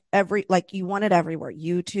want it you want it everywhere.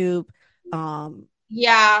 YouTube, um,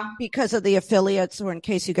 Yeah, because of the affiliates, or in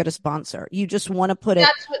case you get a sponsor, you just want to put it.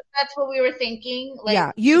 that's what we were thinking. Like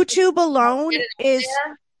Yeah, to just YouTube alone get it out is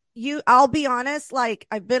there. you. I'll be honest. Like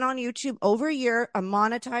I've been on YouTube over a year. I'm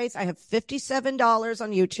monetized. I have $57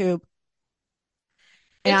 on YouTube,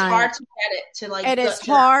 It's and hard to get it to like it's get to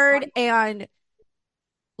that hard. point. And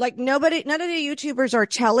like none of the YouTubers are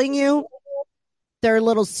telling you their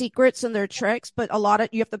little secrets and their tricks, but a lot of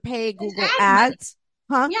you have to pay It's Google ad money. ads.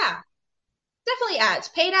 Huh? Yeah, definitely ads,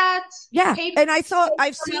 paid ads, Yeah. paid, And paid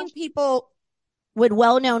I've seen promotion. people with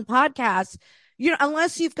well-known podcasts,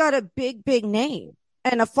 unless you've got a big name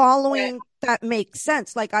and a Right. following that makes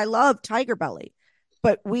sense. Like I love Tiger Belly,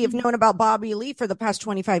 but we have Mhm. known about Bobby Lee for the past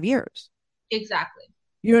 25 years. Exactly.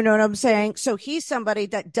 You know what I'm saying? So he's somebody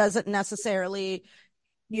that doesn't necessarily,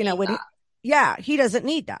 Need that. yeah, he doesn't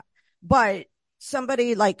need that. But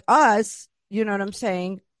somebody like us, you know what I'm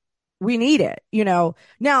saying? We need it, Now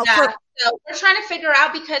Yeah. for, So we're trying to figure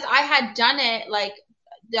out because I had done it, like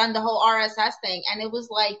done the whole RSS thing, and it was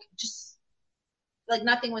like just like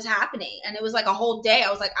nothing was happening. And it was like a whole day. I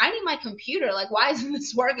was like, I need my computer. Like, why isn't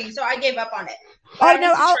this working? So I gave up on it. But oh I no,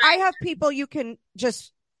 went to I try. have people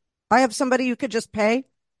I have somebody you could just pay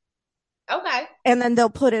Okay. and then they'll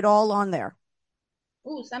put it all on there.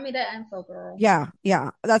 Ooh, send me that info, girl. Yeah.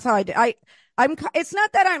 Yeah. That's how I do. It's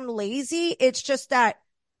not that I'm lazy. It's just that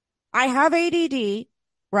I have ADD,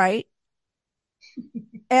 right?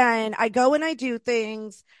 And I go and I do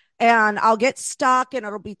things and I'll get stuck and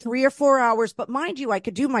it'll be 3 or 4 hours. But mind you, I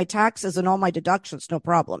could do my taxes and all my deductions, no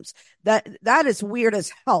problems. That is weird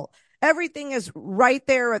as hell. Everything is right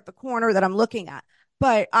there at the corner that I'm looking at.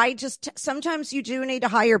 But sometimes you do need to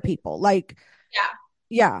hire people. Like,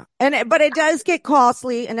 Yeah. yeah. But it does get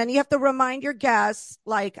costly. And then you have to remind your guests,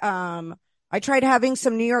 like, I tried having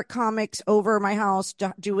some New York comics over my house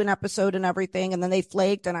to do an episode and everything. And then they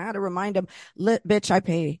flaked and I had to remind them, bitch, I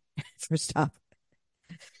pay for stuff.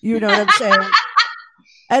 You know what I'm saying?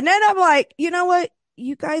 And then I'm like, you know what?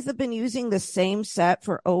 You guys have been using the same set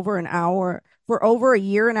for over an hour, for over a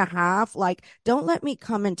year and a half. Like, don't let me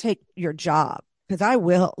come and take your job because I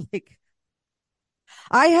will. Like,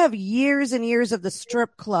 I have years and years of the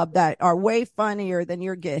strip club that are way funnier than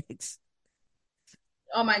your gigs.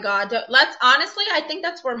 Oh my God. Let's honestly, I think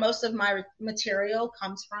that's where most of my material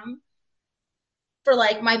comes from. For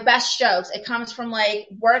like my best jokes, it comes from like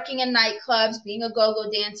working in nightclubs, being a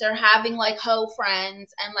go-go dancer, having like hoe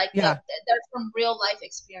friends, and like Yeah. they're from real life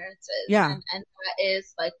experiences, Yeah. and that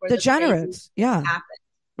is like where the crazy Degenerates. Yeah. happens.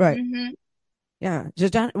 Right. Mm-hmm.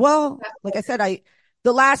 Yeah. Well, like I said,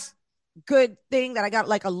 the last good thing that I got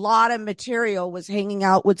like a lot of material was hanging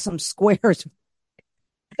out with some squares.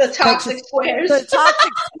 The That toxic just the squares.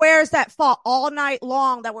 toxic squares that fought all night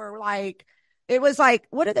long that were like, it was like,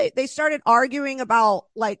 what did they started arguing about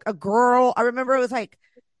like a girl. I remember it was like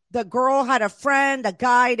the girl had a friend, the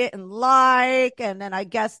guy didn't like, and then I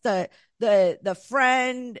guess the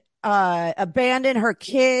friend abandoned her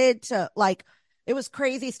kid to like, it was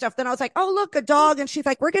crazy stuff. Then I was like, oh look, a dog, and she's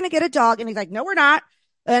like, we're gonna get a dog, and he's like, no, we're not.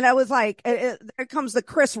 And I was like, there comes the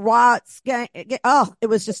Chris Watts gang. Oh, it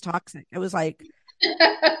was just toxic. It was like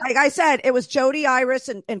I said, it was Jody Iris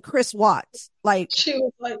and Chris Watts. Like, She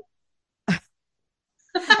was like,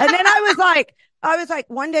 and then I was like,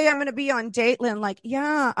 one day I'm going to be on Dateline. Like,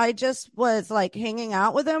 yeah, I just was like hanging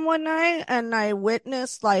out with him one night and I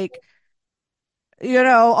witnessed like,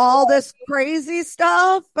 all this crazy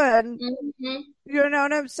stuff. And mm-hmm. you know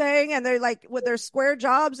what I'm saying? And they're like with their square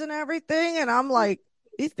jobs and everything. And I'm like,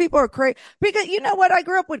 these people are crazy because you know what? I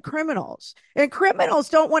grew up with criminals and criminals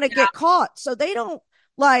don't want to Yeah. get caught. So they don't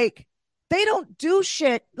do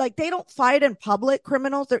shit. Like they don't fight in public.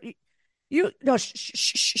 Criminals. You no,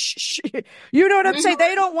 you know what I'm saying? Mm-hmm.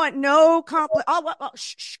 They don't want no compli.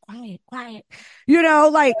 Quiet. Like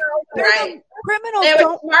they're Right. the criminals They were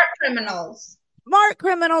don't. smart criminals. Smart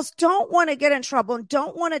criminals don't want to get in trouble and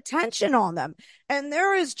don't want attention on them. And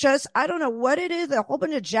there is just, I don't know what it is, a whole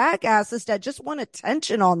bunch of jackasses that just want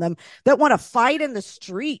attention on them, that want to fight in the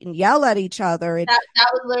street and yell at each other. And That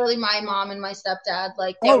was literally my mom and my stepdad.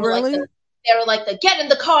 Like oh, really? they were like the get in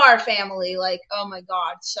the car family. Like, oh my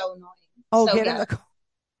God, so annoying. Oh, So get in ghetto. the car.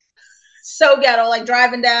 So ghetto. Like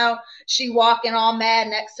driving down, she walking all mad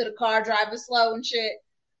next to the car, driving slow and shit.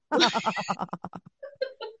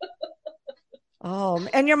 Oh,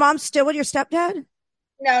 and your mom's still with your stepdad?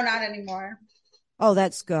 No, not anymore. Oh,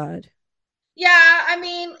 that's good. Yeah, I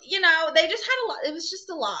mean, they just had a lot. It was just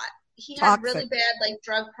a lot. He had really Toxic. bad like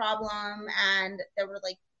drug problem, and there were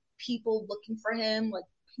like people looking for him, like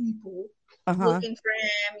people Uh-huh. looking for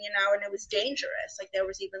him, and it was dangerous. Like there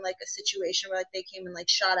was even like a situation where like they came and like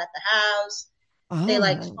shot at the house. They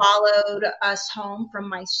like Oh. followed us home from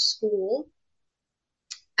my school.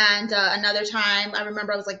 And another time, I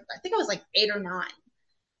remember I think I was like 8 or 9,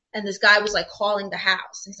 and this guy was like calling the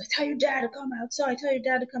house. And he's like, "Tell your dad to come outside. Tell your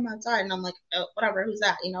dad to come outside." And I'm like, "Oh, whatever. Who's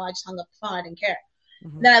that?" I just hung up the phone. I didn't care.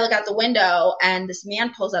 Mhm. Then I look out the window, and this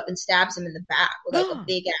man pulls up and stabs him in the back with like a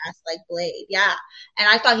big ass like blade. Yeah, and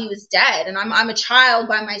I thought he was dead. And I'm a child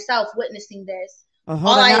by myself witnessing this. Oh,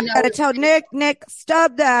 hold All on. I Now I know gotta is tell Nick,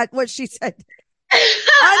 stop that. What she said. I'm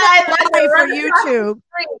I not live for YouTube.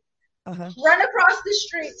 Uh-huh. run across the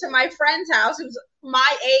street to my friend's house, who's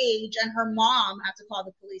my age, and her mom had to call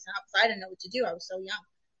the police because I didn't know what to do. I was so young.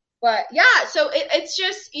 But yeah, so it's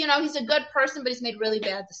just, he's a good person, but he's made really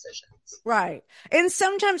bad decisions. Right. And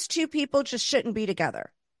sometimes two people just shouldn't be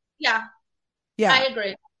together. Yeah, Yeah. I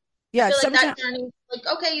agree. I Yeah. feel like that Sometimes journey,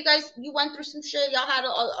 like, okay, you guys, you went through some shit. Y'all had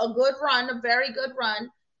a good run, a very good run,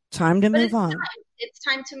 time to but move on. it's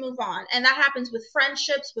time to move on. And that happens with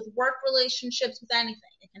friendships, with work relationships, with anything.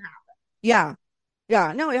 It can happen. Yeah.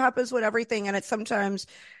 Yeah. No, it happens with everything. And it's sometimes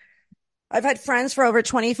I've had friends for over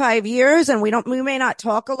 25 years and we may not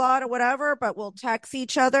talk a lot or whatever, but we'll text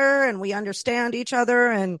each other and we understand each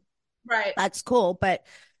other and Right. that's cool. But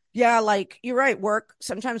yeah, like you're right.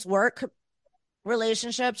 Sometimes work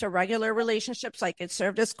relationships or regular relationships, like it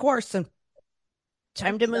served its course and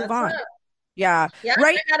time to move That's on. it. Yeah. Yeah,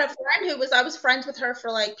 Right. I had a friend I was friends with her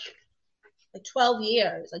for like 12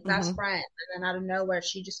 years, like best Mm-hmm. friend. And then out of nowhere,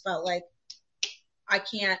 she just felt like, I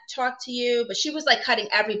can't talk to you. But she was like cutting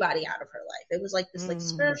everybody out of her life. It was like this like Mm.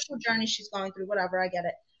 spiritual journey she's going through, whatever, I get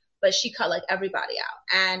it. But she cut like everybody out.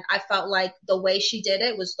 And I felt like the way she did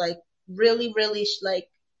it was like really, really like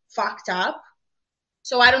fucked up.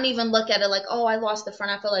 So I don't even look at it like, oh, I lost the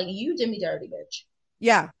friend. I feel like you did me dirty, bitch.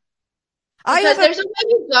 Yeah. I Because have a there's a way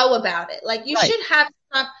you go about it. Like you right. should have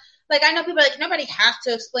some, like I know people are like, nobody has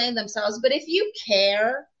to explain themselves, but if you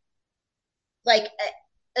care, like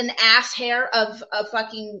an ass hair of a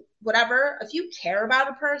fucking whatever, if you care about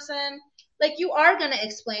a person, like you are going to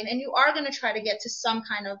explain and you are going to try to get to some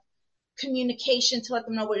kind of communication to let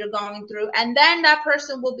them know what you're going through. And then that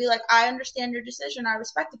person will be like, I understand your decision. I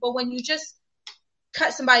respect it. But when you just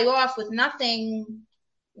cut somebody off with nothing,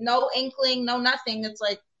 no inkling, no nothing, it's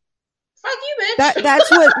like, fuck you, bitch. That's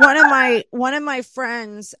what one of my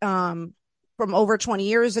friends from over 20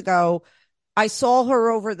 years ago, I saw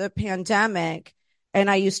her over the pandemic and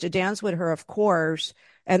I used to dance with her, of course,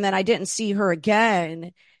 and then I didn't see her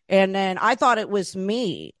again. And then I thought it was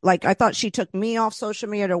me. Like I thought she took me off social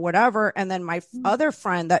media or whatever. And then my other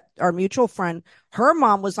friend, that our mutual friend, her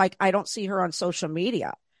mom was like, I don't see her on social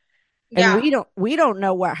media. And Yeah. we don't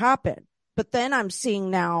know what happened. But then I'm seeing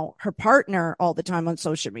now her partner all the time on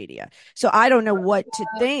social media. So I don't know what to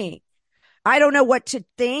think. I don't know what to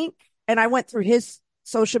think. And I went through his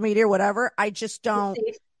social media or whatever. I just don't.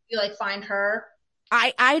 You like find her.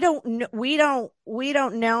 I don't know. We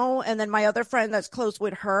don't know. And then my other friend that's close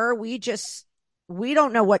with her, we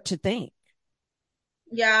don't know what to think.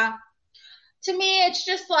 Yeah. To me, it's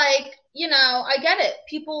just like, I get it.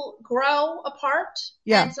 People grow apart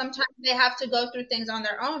Yeah. and sometimes they have to go through things on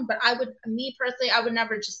their own. But me personally, I would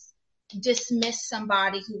never just dismiss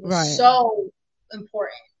somebody who was Right. so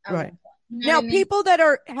important. Right. You know Now, what I mean? people that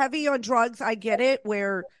are heavy on drugs, I get it,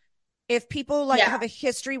 where if people like Yeah. have a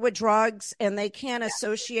history with drugs and they can't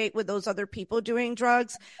associate with those other people doing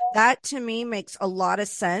drugs, that to me makes a lot of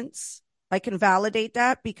sense. I can validate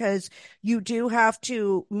that because you do have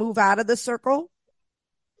to move out of the circle.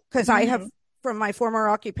 Because I have, from my former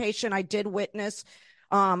occupation, I did witness.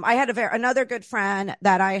 I had another good friend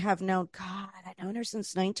that I have known. God, I've known her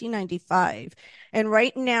since 1995, and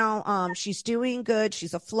right now, she's doing good.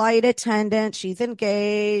 She's a flight attendant. She's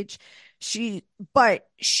engaged. But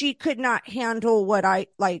she could not handle what I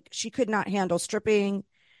like. She could not handle stripping.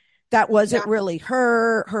 That wasn't Yeah. really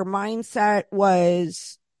her. Her mindset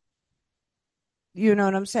was You know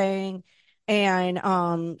what I'm saying? And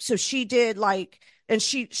so she did like, and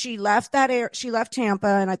she left that air, she left Tampa,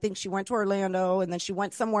 and I think she went to Orlando, and then she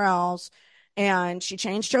went somewhere else, and she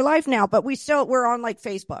changed her life now. But we're on like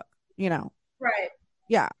Facebook, you know? Right.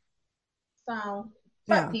 Yeah, So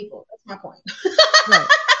fuck yeah, people. That's my point. right.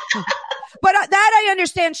 But that I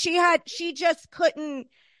understand. She just couldn't.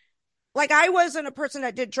 Like, I wasn't a person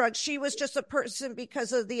that did drugs. She was just a person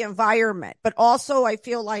because of the environment. But also, I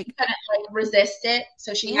feel like, Couldn't like resist it,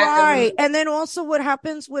 so she had to right. remove. And then also, what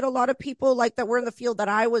happens with a lot of people like that were in the field that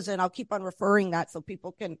I was in, I'll keep on referring that so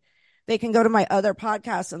people can, they can go to my other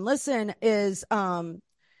podcasts and listen, is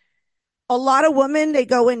a lot of women, they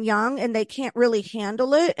go in young and they can't really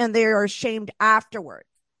handle it and they are ashamed afterward.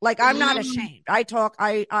 Like, I'm not Mm, ashamed.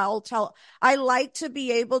 I'll tell, I like to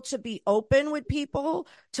be able to be open with people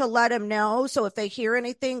to let them know. So if they hear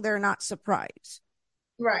anything, they're not surprised.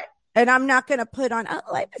 right. And I'm not going to put on, oh,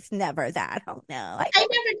 I was never that. Oh, no, I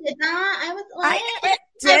never did that. I was I like, never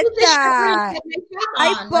I did was a stripper and that. had my top I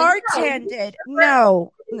on. Like, no, you was a bartended. stripper.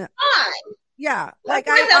 No, It's no. fine. Yeah. That's Like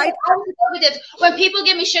why I was always over this. When people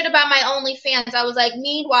give me shit about my OnlyFans, I was like,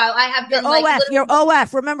 meanwhile, I have you're been like OF. You're literally.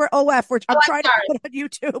 OF. Remember OF. Oh, I'm I'm trying to sorry. put it on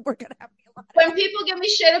YouTube. We're going to have a lot When people give me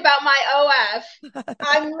shit about my OF,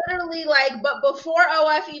 I'm literally like, but before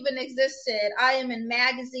OF even existed, I am in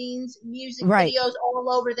magazines, music right. videos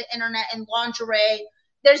all over the internet, and lingerie.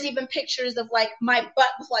 There's even pictures of like my butt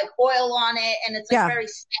with like oil on it, and it's like Yeah. very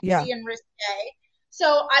Yeah. sexy and risque.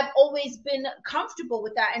 So I've always been comfortable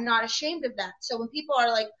with that and not ashamed of that. So when people are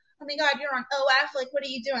like, oh my God, you're on OF, like, what are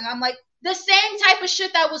you doing? I'm like, the same type of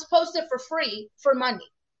shit that was posted for free for money.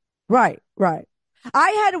 Right. Right. I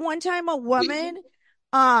had one time a woman,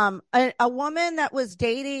 a woman that was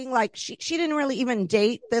dating, like she didn't really even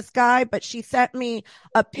date this guy, but she sent me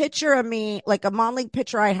a picture of me, like a modeling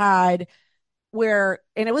picture I had where,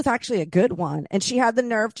 and it was actually a good one, and she had the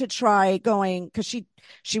nerve to try going, because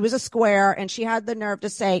she was a square, and she had the nerve to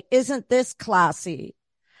say, isn't this classy?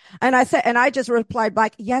 And I said, and I just replied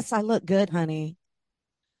back, yes, I look good, honey.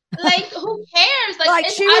 Like, who cares? Like, Like,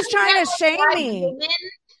 it's she I was don't trying get to like shame why me.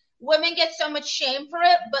 women get so much shame for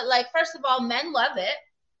it, but like, first of all, men love it.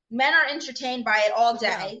 Men are entertained by it all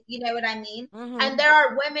Yeah. day. You know what I mean? Mm-hmm. And there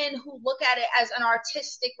are women who look at it as an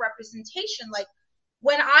artistic representation. Like,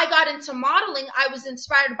 when I got into modeling, I was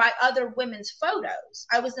inspired by other women's photos.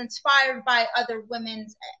 I was inspired by other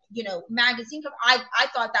women's, magazine. I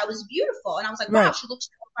thought that was beautiful. And I was like, wow, Right. she looks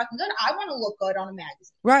so fucking good. I want to look good on a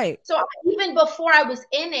magazine. Right. So even before I was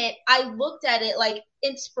in it, I looked at it like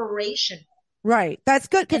inspiration. Right. That's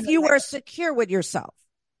good And because you were secure with yourself.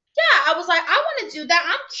 yeah, I was like, I want to do that.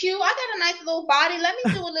 I'm cute. I got a nice little body. Let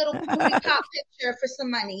me do a little booty pop picture for some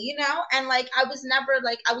money. And like, I was never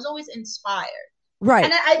like, I was always inspired. And Right.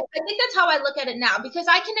 I think that's how I look at it now because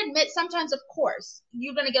I can admit sometimes, of course,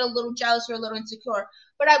 you're going to get a little jealous or a little insecure,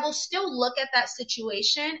 but I will still look at that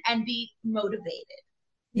situation and be motivated.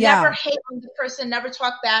 Never Yeah. hate on the person, never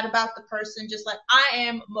talk bad about the person, just like I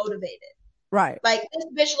am motivated. Right. Like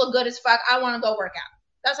this bitch look good as fuck. I want to go work out.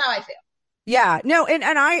 That's how I feel. Yeah. No, and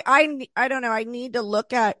I don't know. I need to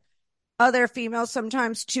look at other females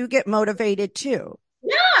sometimes to get motivated too.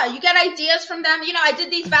 Yeah, you get ideas from them. I did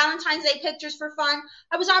these Valentine's Day pictures for fun.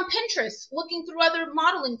 I was on Pinterest looking through other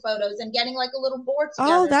modeling photos and getting like a little board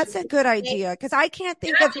Oh, together. that's a good idea because I can't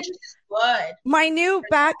think Yeah, of Pinterest is good. my new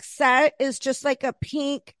back set is just like a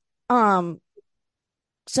pink.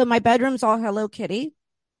 So my bedroom's all Hello Kitty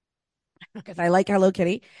because I like Hello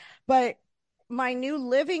Kitty, but my new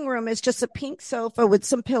living room is just a pink sofa with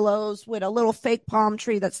some pillows with a little fake palm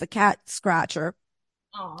tree that's the cat scratcher.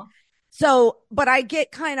 Aw. So, but I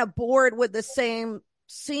get kind of bored with the same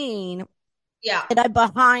scene Yeah. and I'm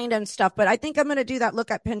behind and stuff, but I think I'm going to do that.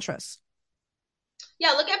 Look at Pinterest.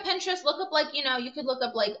 Yeah, look at Pinterest. Look up like, you could look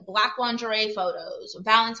up like black lingerie photos,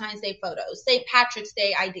 Valentine's Day photos, St. Patrick's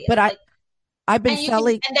Day ideas. But Like I've been and you can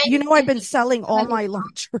selling, and then you I've can been selling all my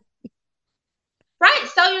lingerie. right,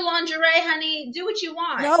 sell your lingerie, honey. Do what you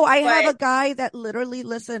want. No, I have But a guy that literally,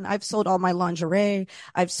 listen, I've sold all my lingerie.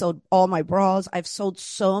 I've sold all my bras. I've sold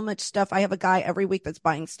so much stuff. I have a guy every week that's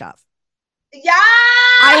buying stuff. I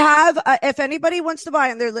yeah. have, if anybody wants to buy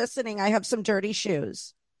and they're listening, I have some dirty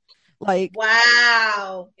shoes. Like,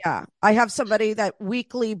 Wow. yeah, I have somebody that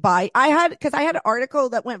weekly because I had an article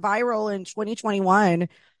that went viral in 2021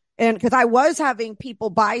 and because I was having people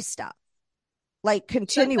buy stuff like That's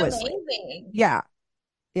continuously. amazing. Yeah.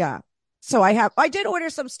 Yeah. So I did order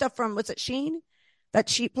some stuff from, was it Sheen? That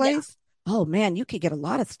cheap Yeah. place? Oh man, you could get a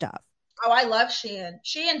lot of stuff. Oh, I love Shein.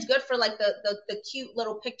 Shein's good for like the cute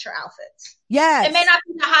little picture outfits. It may Yes. not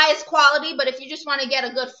be the highest quality, but if you just want to get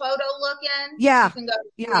a good photo look in, you Yeah. can go to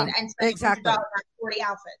Shein Yeah. and spend $100 Exactly. on 40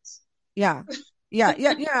 outfits. Yeah. Yeah.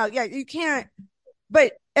 Yeah. Yeah. Yeah. You can't.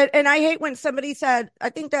 But and I hate when somebody said, I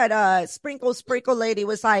think that sprinkle lady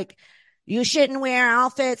was like, you shouldn't wear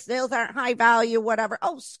outfits, those aren't high value, whatever.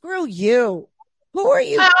 Oh, screw you. Who are Oh,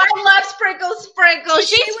 you? I love Sprinkle Sprinkle. But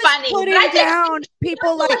she She's was funny, but putting I think down she people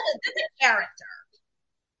also like, has a character.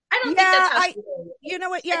 I don't think yeah, that's how I she really you know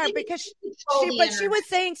what? is. I Yeah, think because she control the she internet. was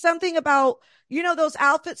saying something about, those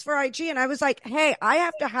outfits for IG, and I was like, hey, I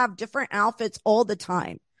have to have different outfits all the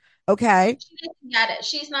time. Okay. She doesn't get it.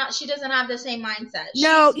 She's not. She doesn't have the same mindset.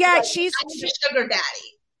 No, She's yeah, like, I need a sugar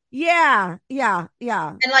daddy, yeah, yeah, yeah.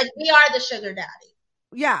 and like we are the sugar daddy.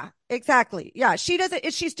 Yeah, exactly. Yeah, she doesn't.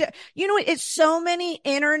 It's so many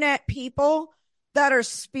internet people that are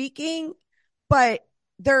speaking, but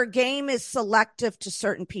their game is selective to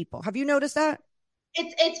certain people. Have you noticed that?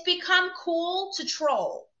 It's become cool to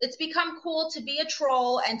troll. It's become cool to be a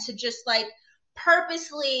troll and to just like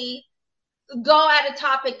purposely go at a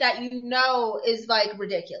topic that you know is like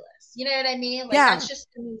ridiculous. You know what I mean? Like Yeah, that's just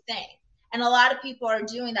a new thing. And a lot of people are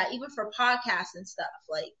doing that, even for podcasts and stuff.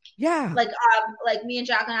 yeah. Like me and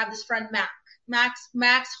Jacqueline have this friend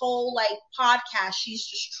Max whole like podcast. She's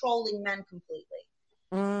just trolling men completely,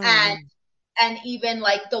 and Mm. even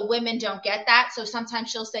like the women don't get that. So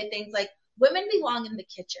sometimes she'll say things like, "Women belong in the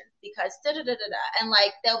kitchen because da da da da da," and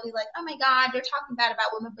like they'll be like, "Oh my God, you're talking bad about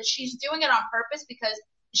women," but she's doing it on purpose because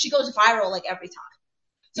she goes viral like every time.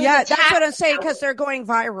 So it's Yeah, a that's what tactic I'm saying that because works. they're going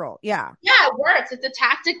viral. Yeah, Yeah, it works. It's a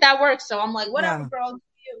tactic that works. So I'm like, whatever, yeah. girl,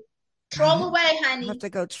 you troll God, away, I have honey. to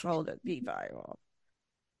go troll to be viral.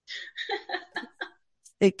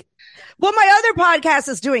 Like, well, my other podcast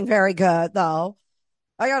is doing very good though.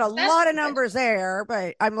 I got a That's lot of good. numbers there,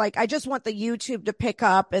 but I'm like, I just want the YouTube to pick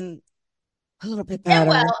up and a little bit It will,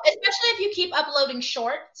 better. especially if you keep uploading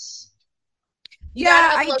shorts. You got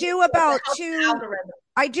Yeah, to I upload do shorts. It about helps the two. algorithm.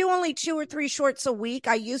 I do only 2 or 3 shorts a week.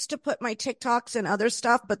 I used to put my TikToks and other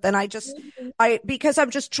stuff, but then Mm-hmm. because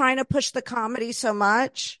I'm just trying to push the comedy so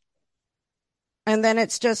much. And then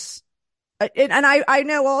it's just, and I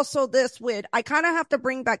know also I kind of have to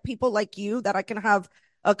bring back people like you that I can have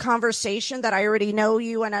a conversation that I already know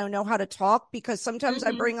you and I know how to talk because sometimes I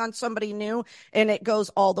Mm-hmm. bring on somebody new and it goes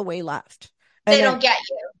all the way left. And They then, don't get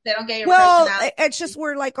you. They don't get your well, personality. it's just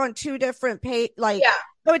we're like on two different Yeah.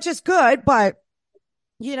 which is good, but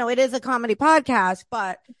it is a comedy podcast,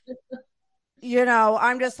 but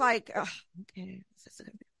I'm just like, ugh, okay, this is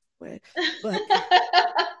but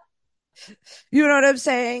you know what I'm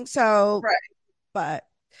saying? So, Right. but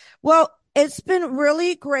well, it's been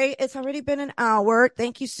really great. It's already been an hour.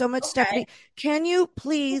 Thank you so much, Okay. Stephanie. Can you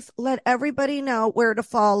please let everybody know where to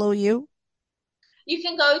follow you? You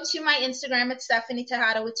can go to my Instagram at Stephanie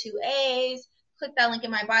Tejada with 2 A's. Click that link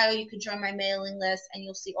in my bio. You can join my mailing list and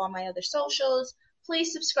you'll see all my other socials.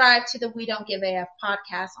 Please subscribe to the We Don't Give AF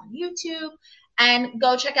podcast on YouTube and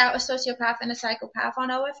go check out A Sociopath and a Psychopath on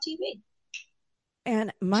OFTV.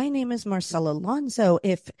 And my name is Marcela Alonso.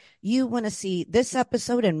 If you want to see this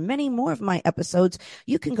episode and many more of my episodes,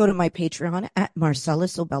 you can go to my Patreon at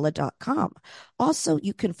marcelasobella.com. Also,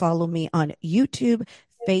 you can follow me on YouTube,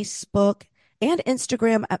 Facebook, and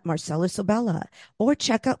Instagram at Marcela Sobella, or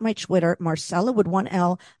check out my Twitter, Marcela with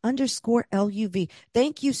 1L _LUV.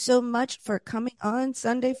 Thank you so much for coming on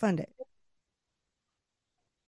Sunday Funday.